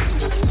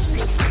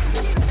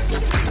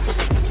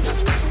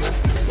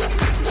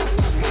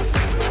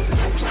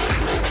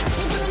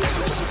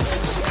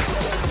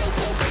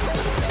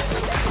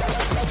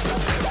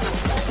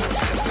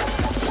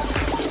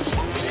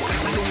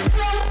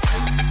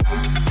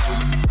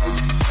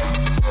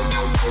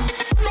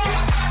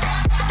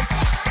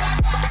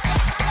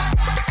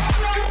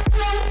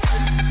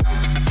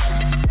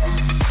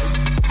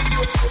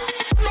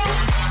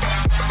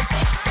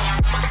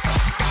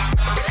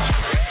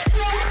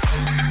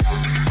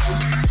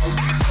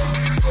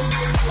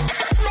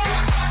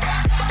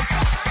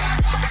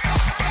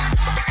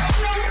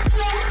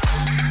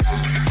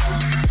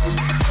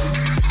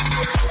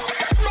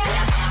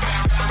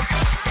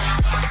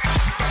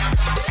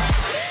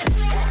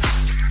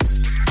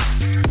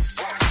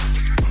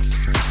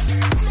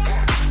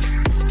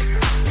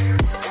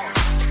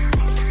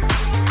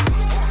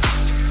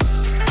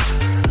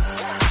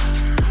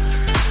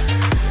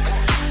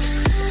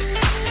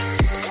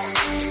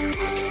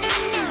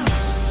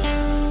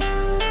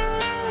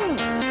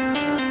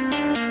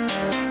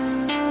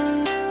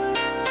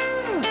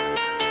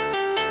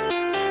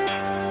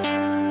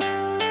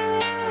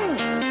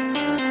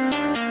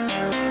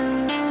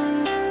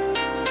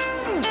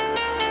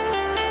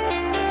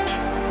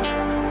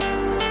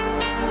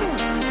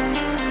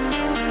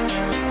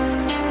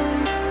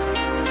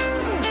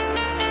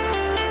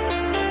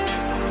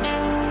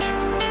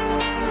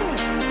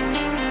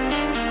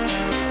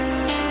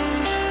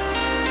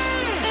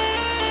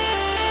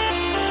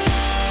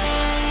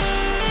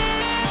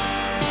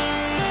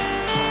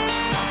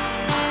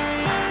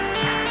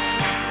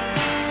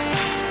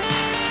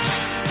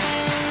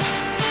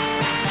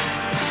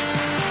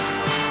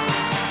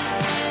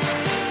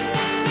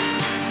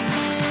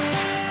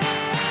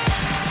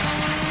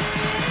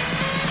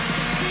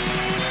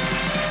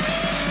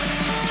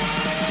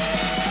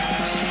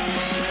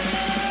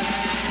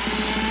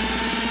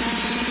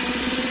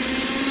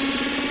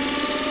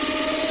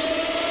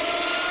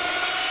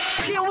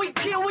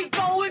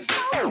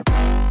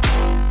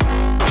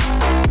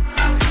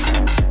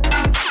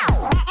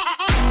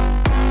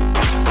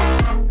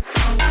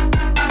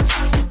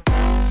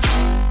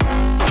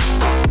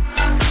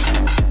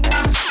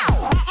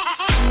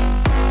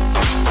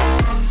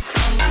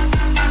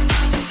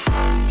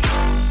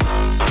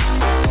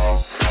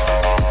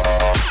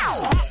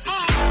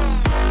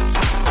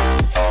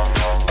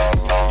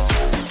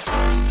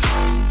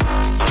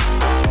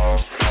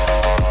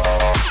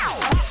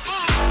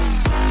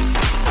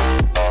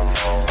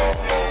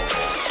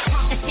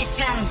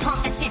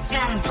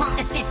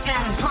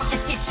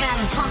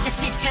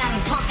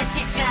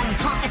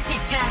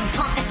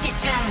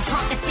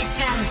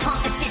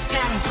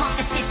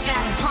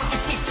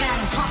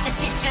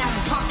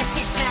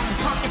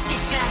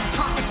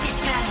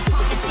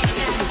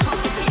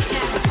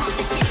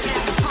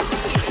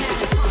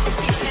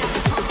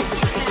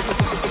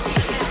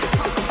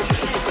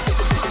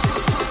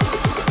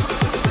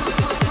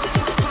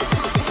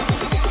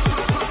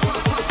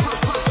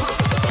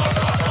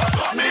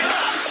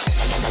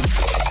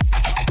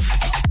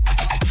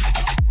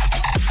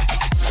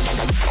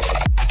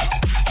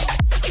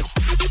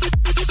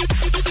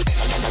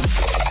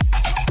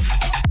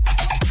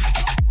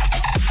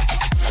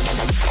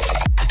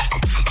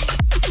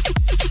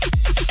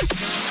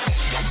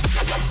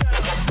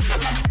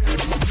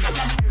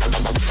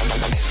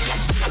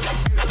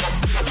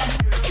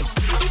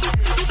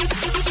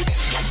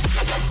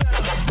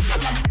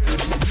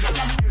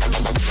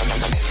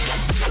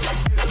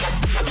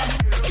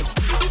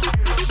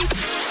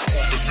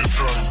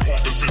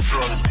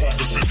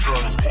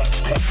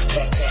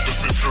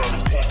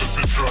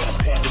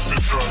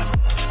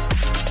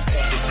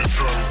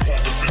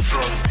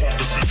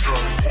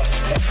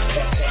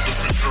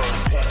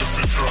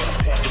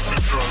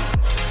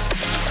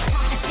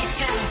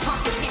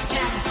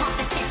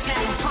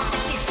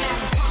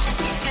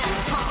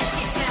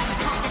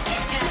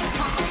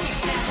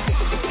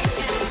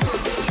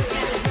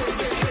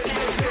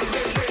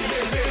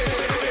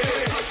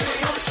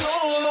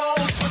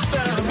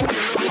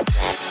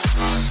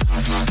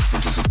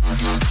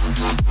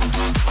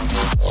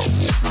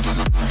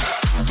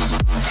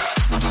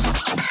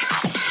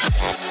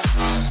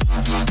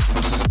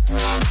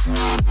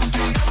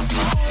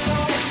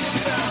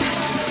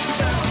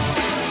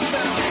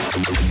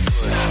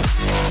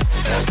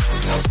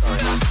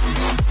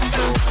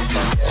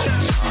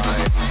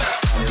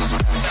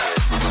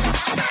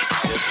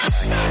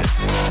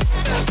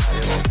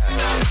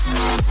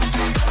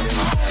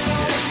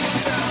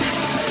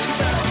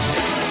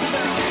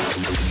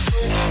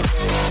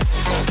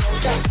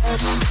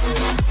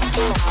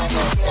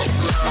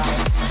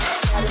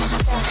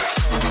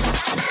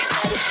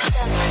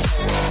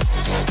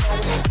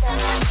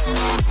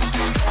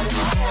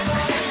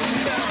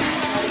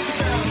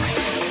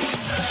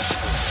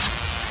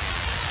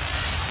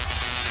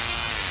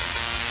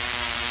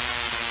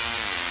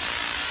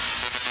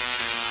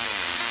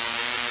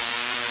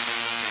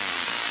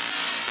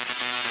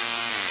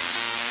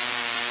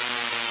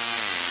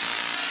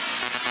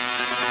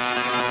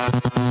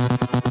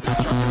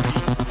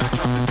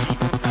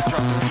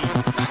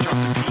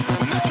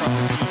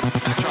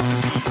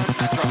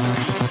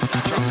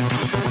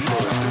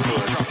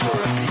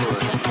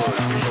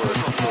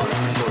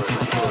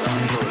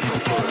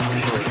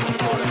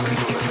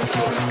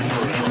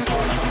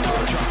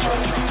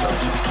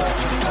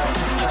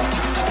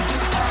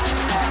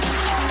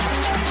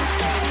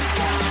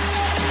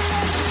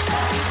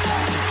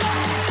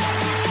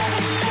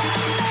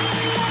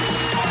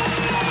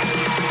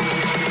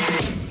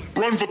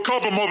 Run for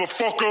cover,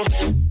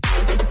 motherfucker.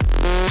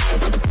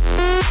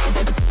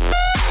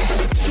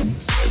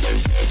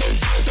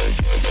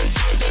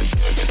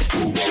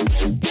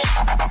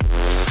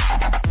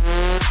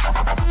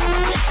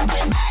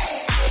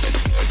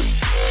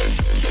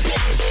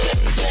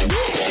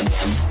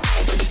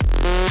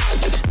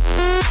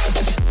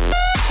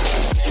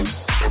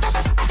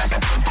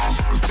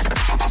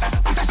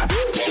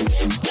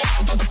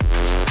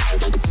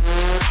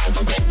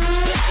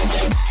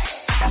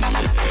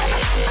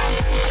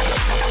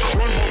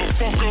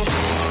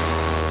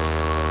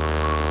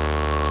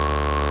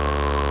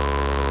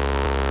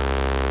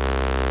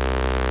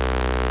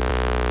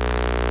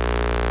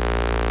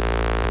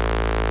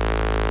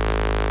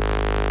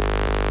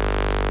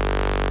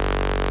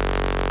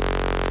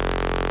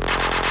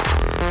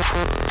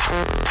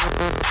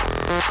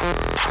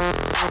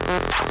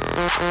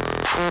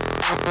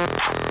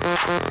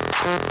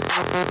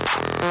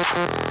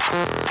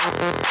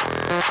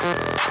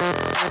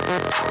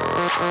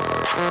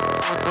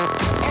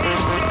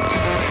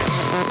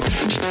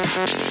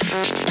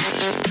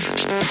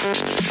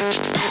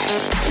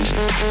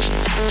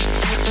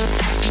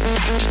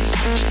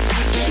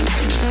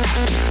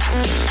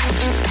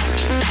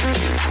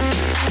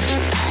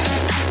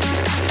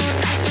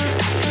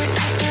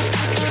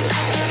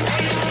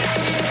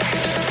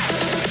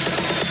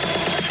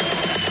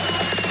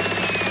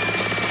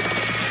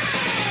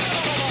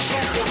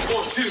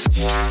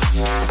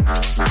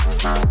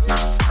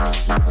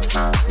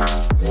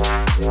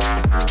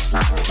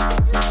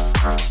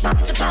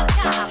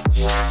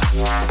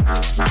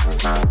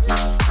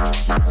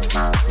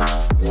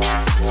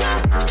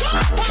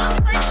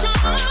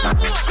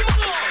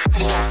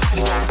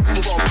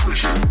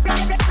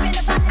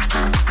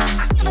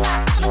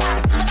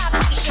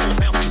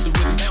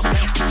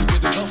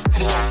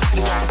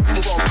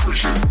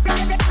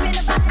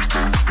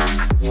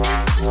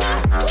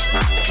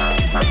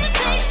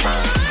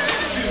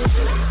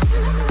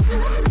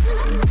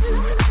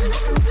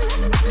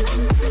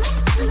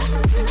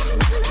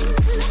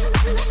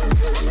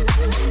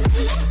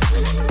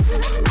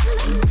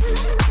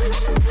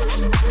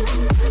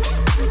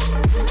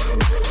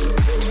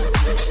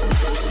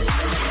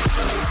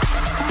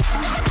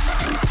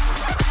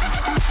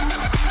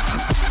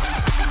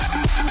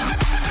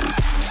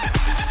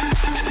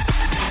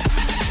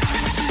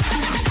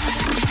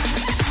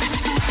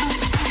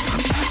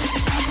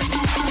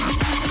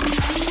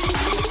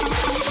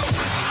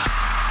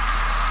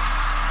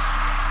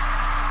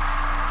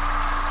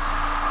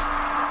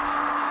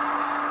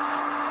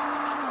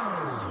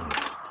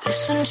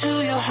 Listen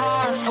to your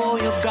heart for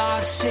your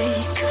God's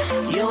sake.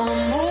 You're a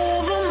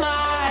move of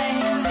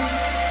mine.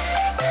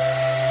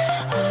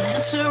 I'll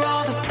answer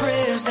all the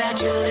prayers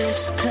that your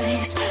lips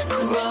place.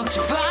 Corrupt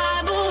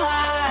Bible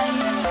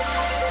eyes.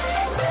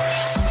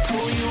 I'll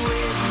pull you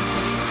in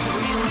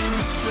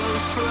so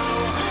slow.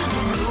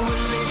 A new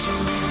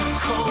religion in a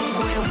cold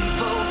where we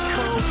both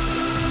cope.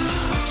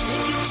 I'll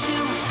take you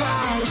too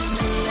far just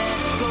to let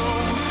go.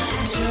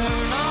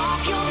 Turn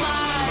off your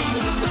mind.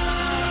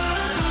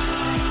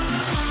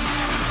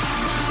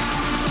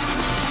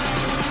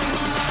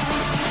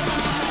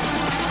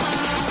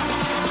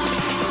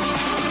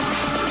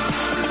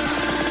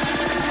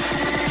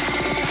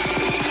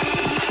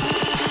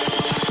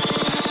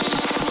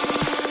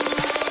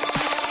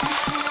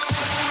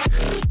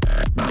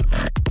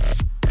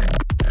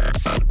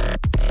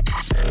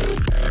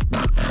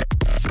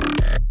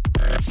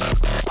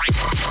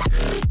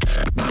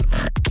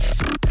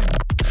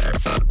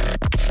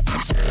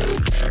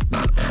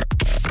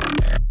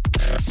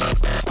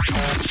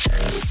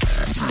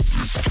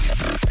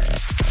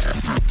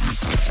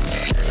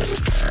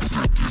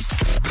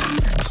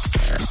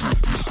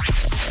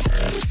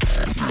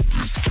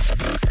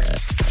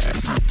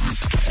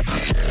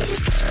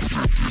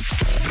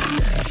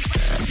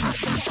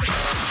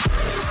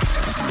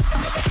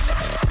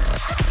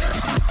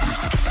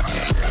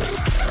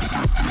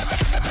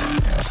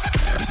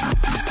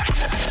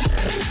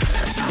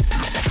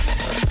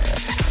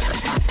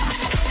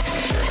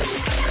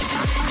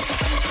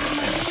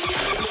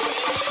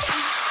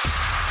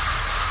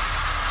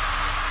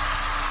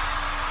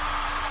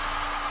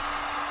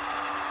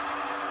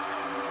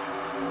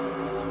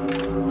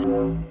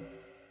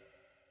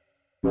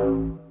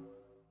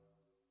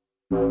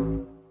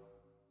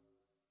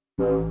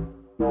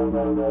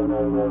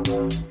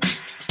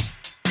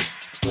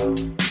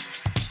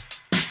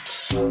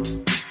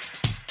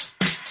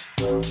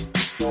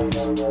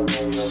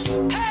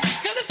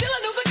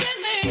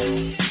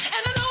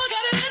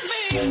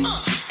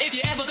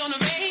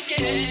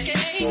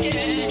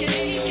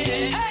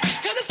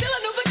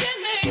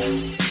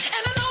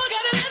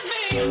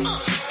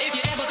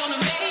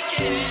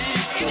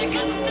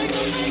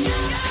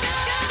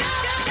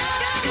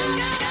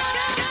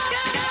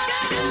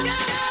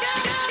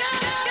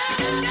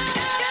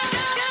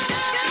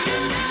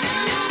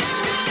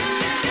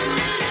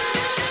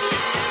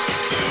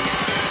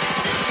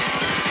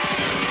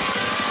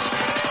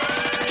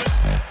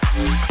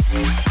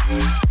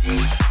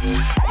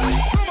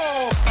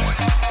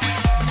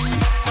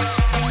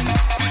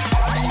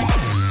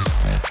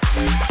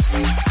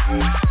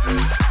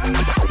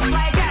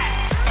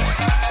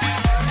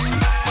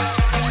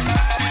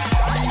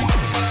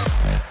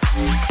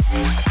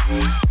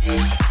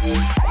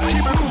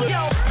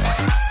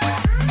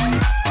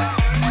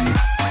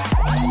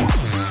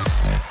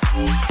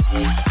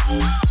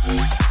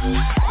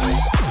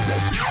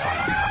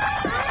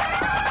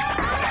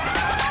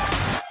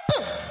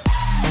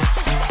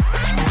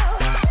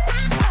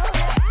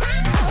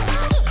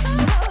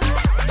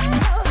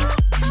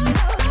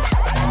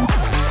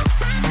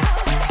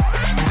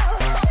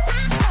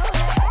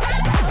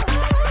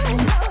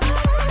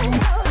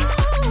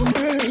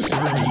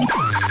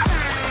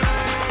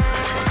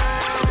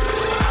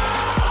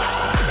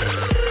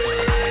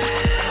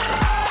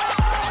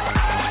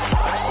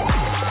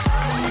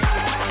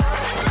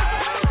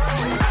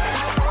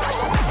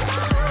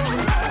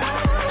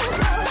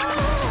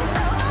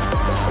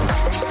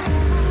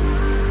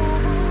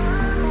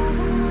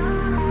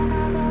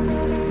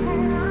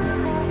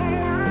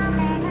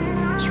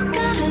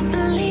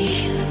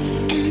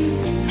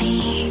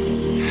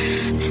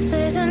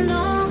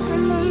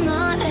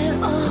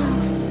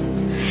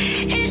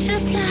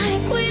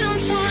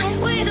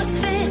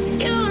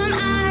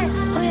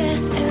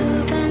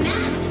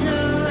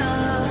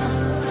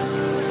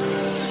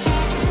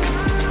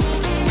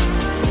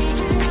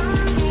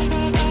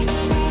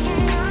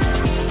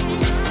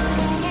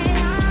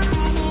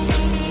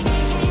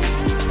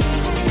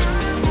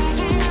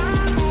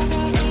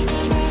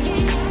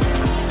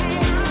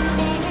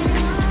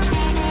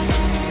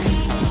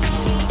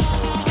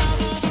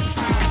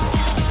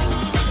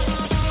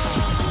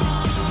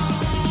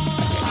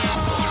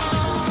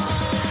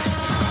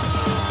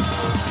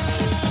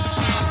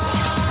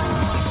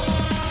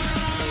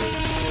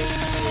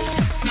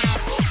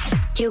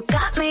 You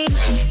got me.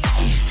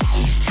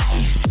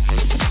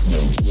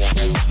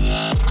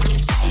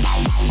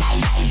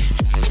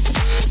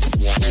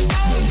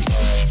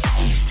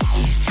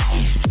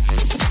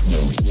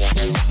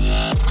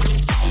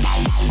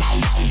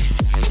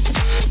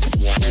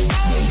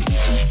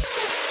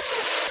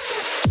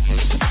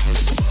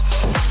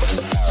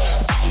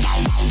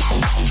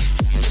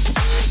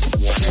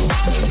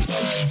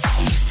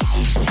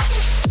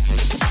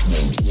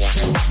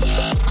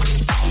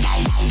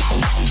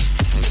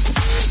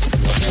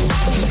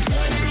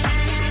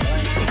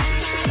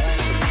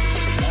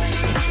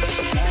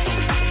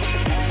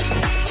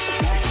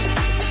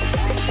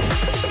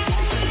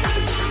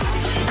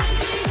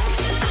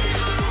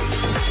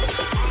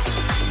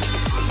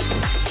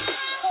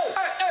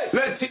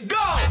 Let it go!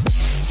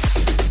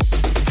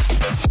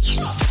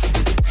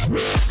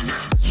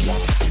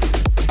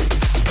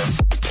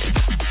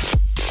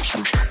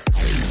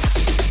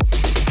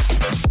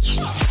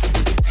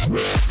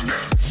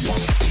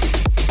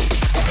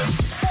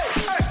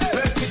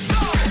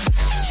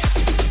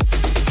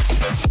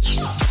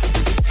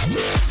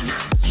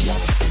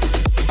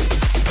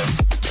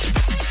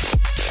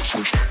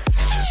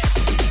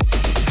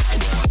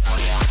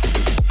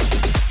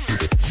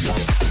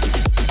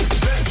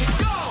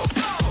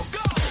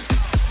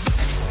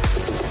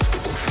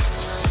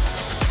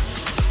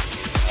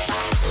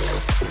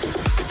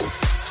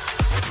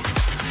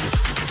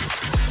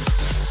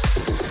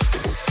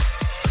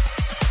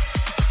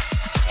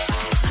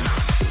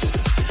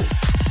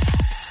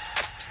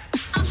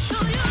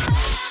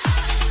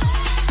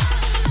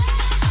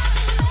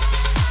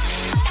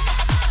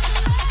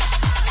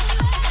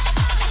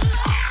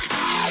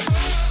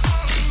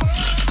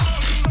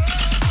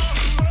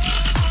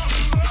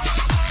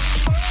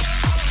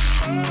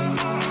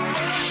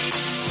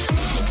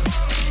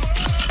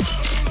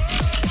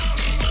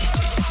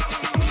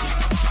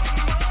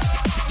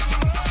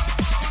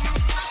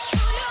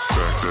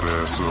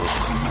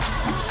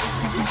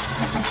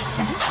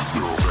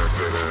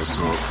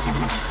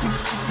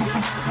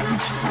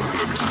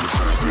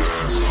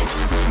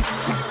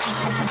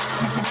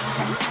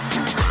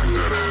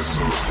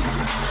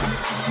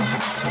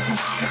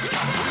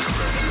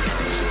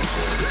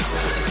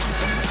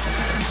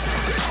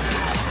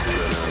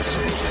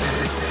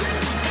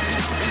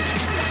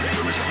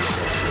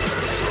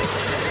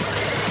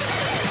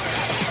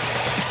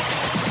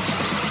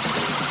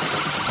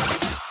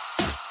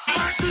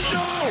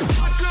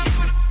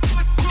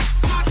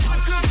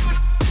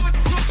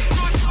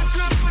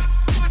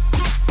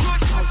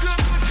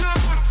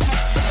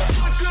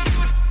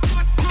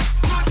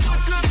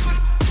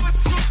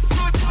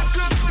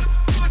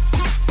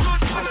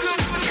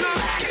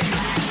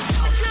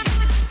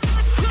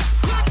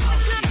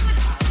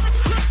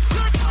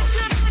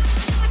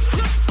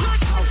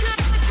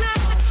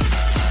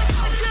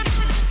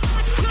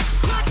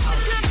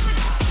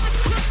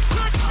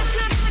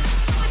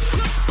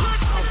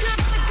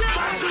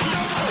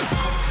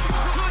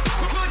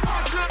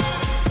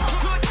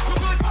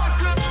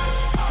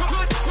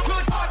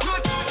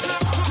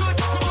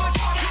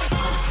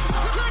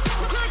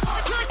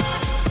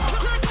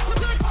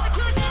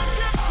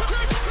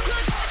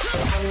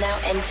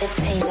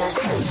 Entertain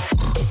us.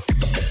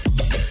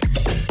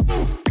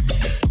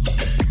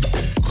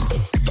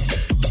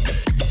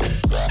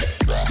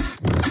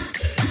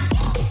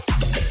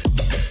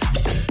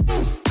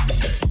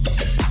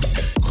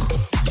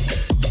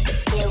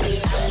 Here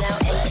we are now,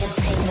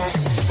 entertain us.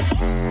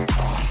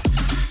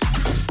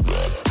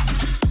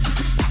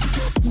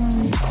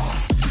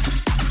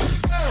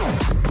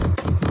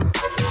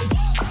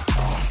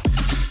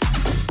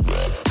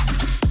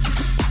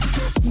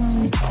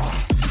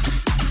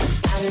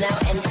 Now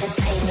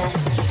entertain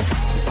us.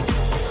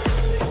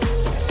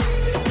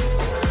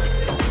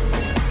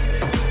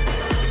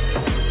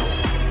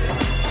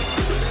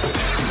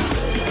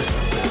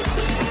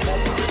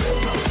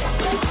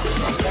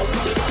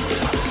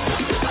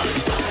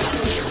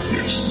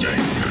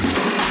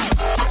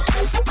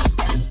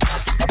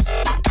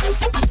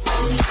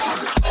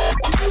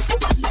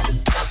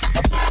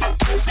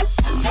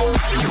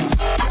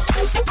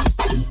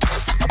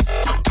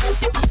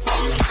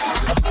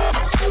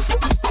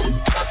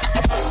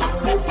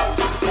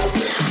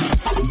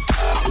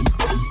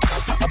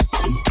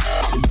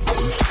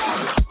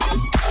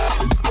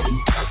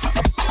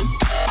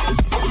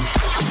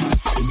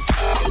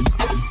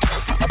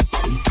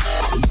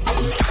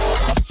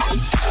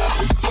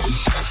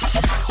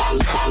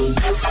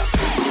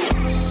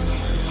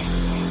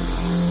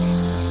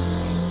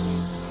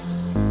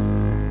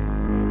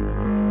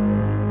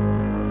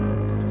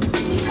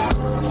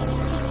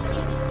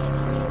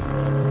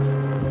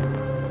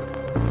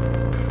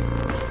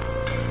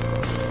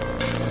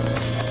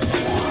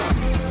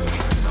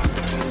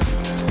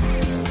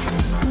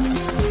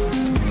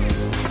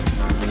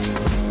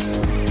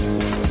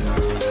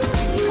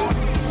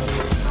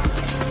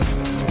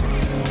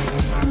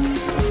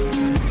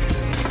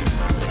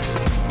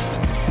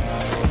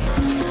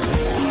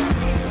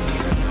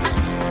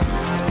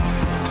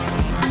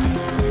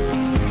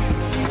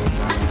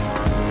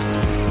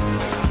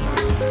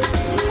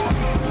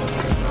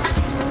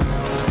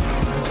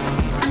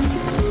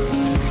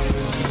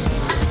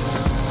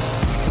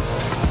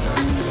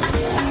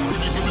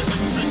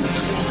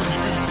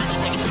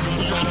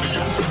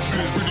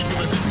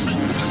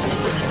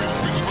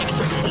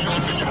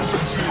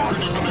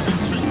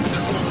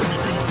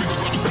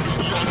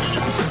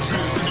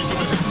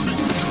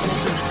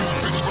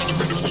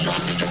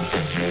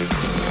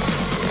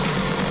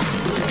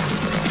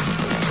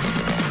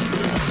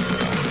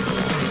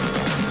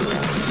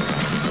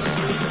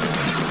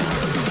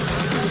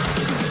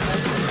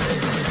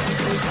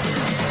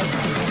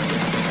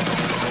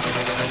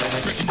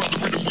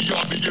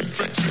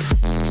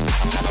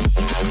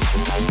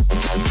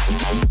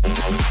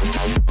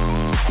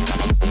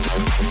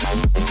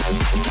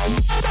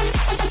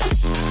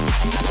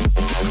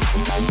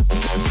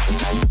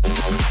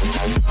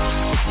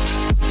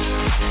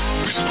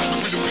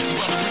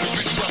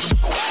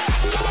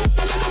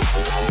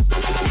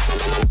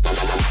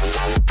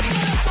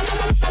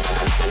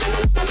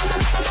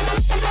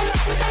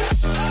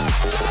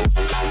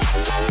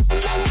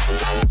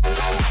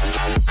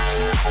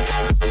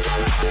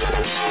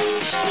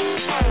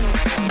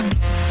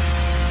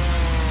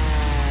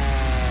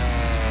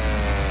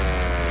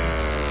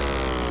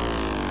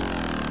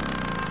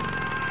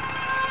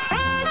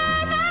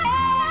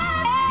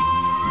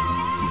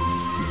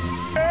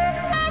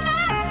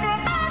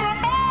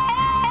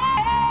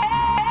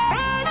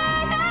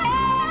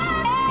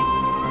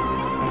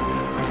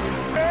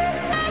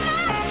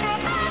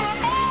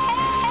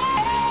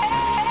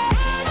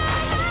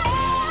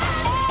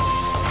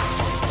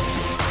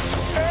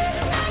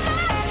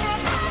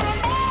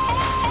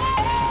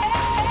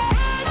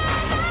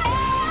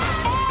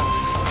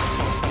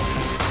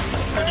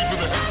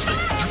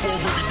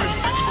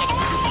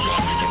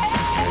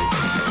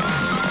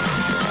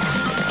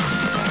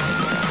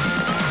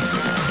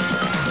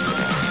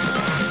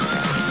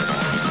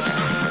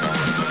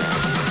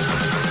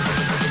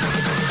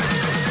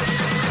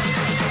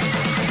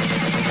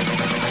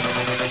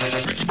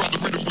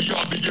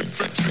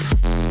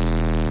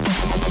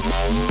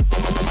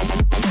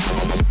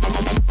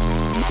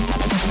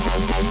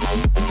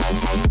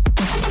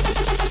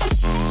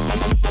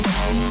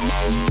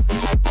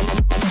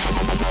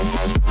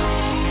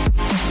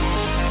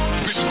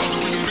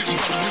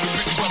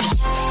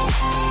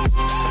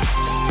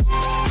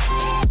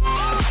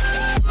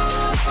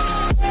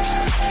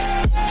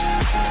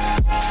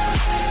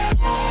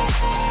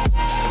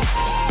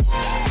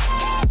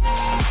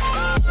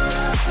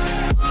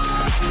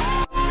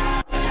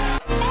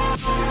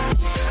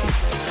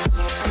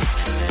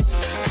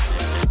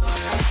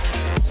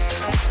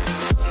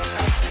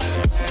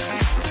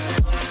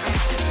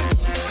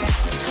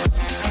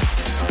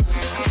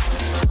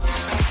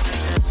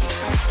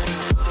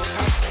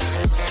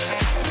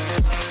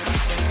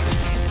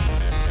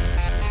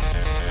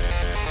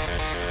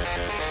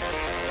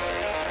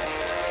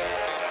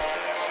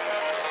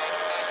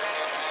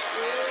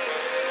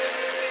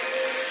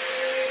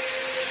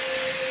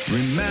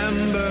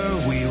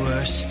 Remember we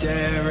were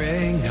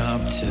staring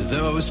up to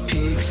those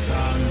peaks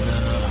on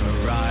the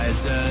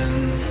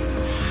horizon.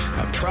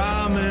 I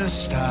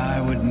promised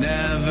I would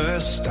never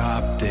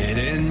stop, that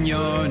in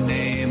your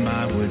name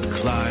I would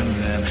climb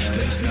them.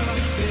 There's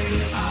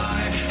nothing I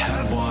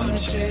have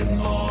wanted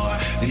more,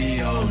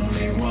 the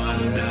only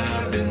one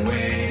I've been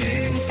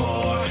waiting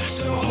for.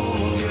 So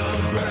hold your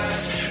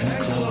breath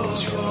and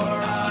close your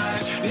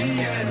eyes. The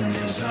end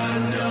is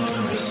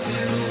unknown, but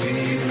still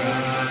we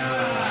ride.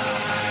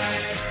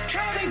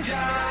 Counting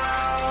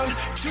down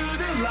to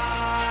the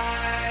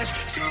light,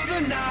 through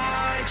the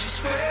night,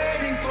 just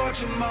waiting for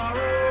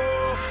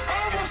tomorrow.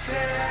 Almost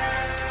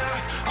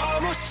there,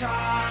 almost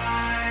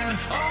time.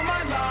 All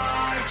my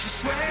life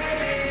just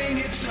waiting,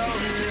 it's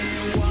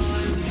only one.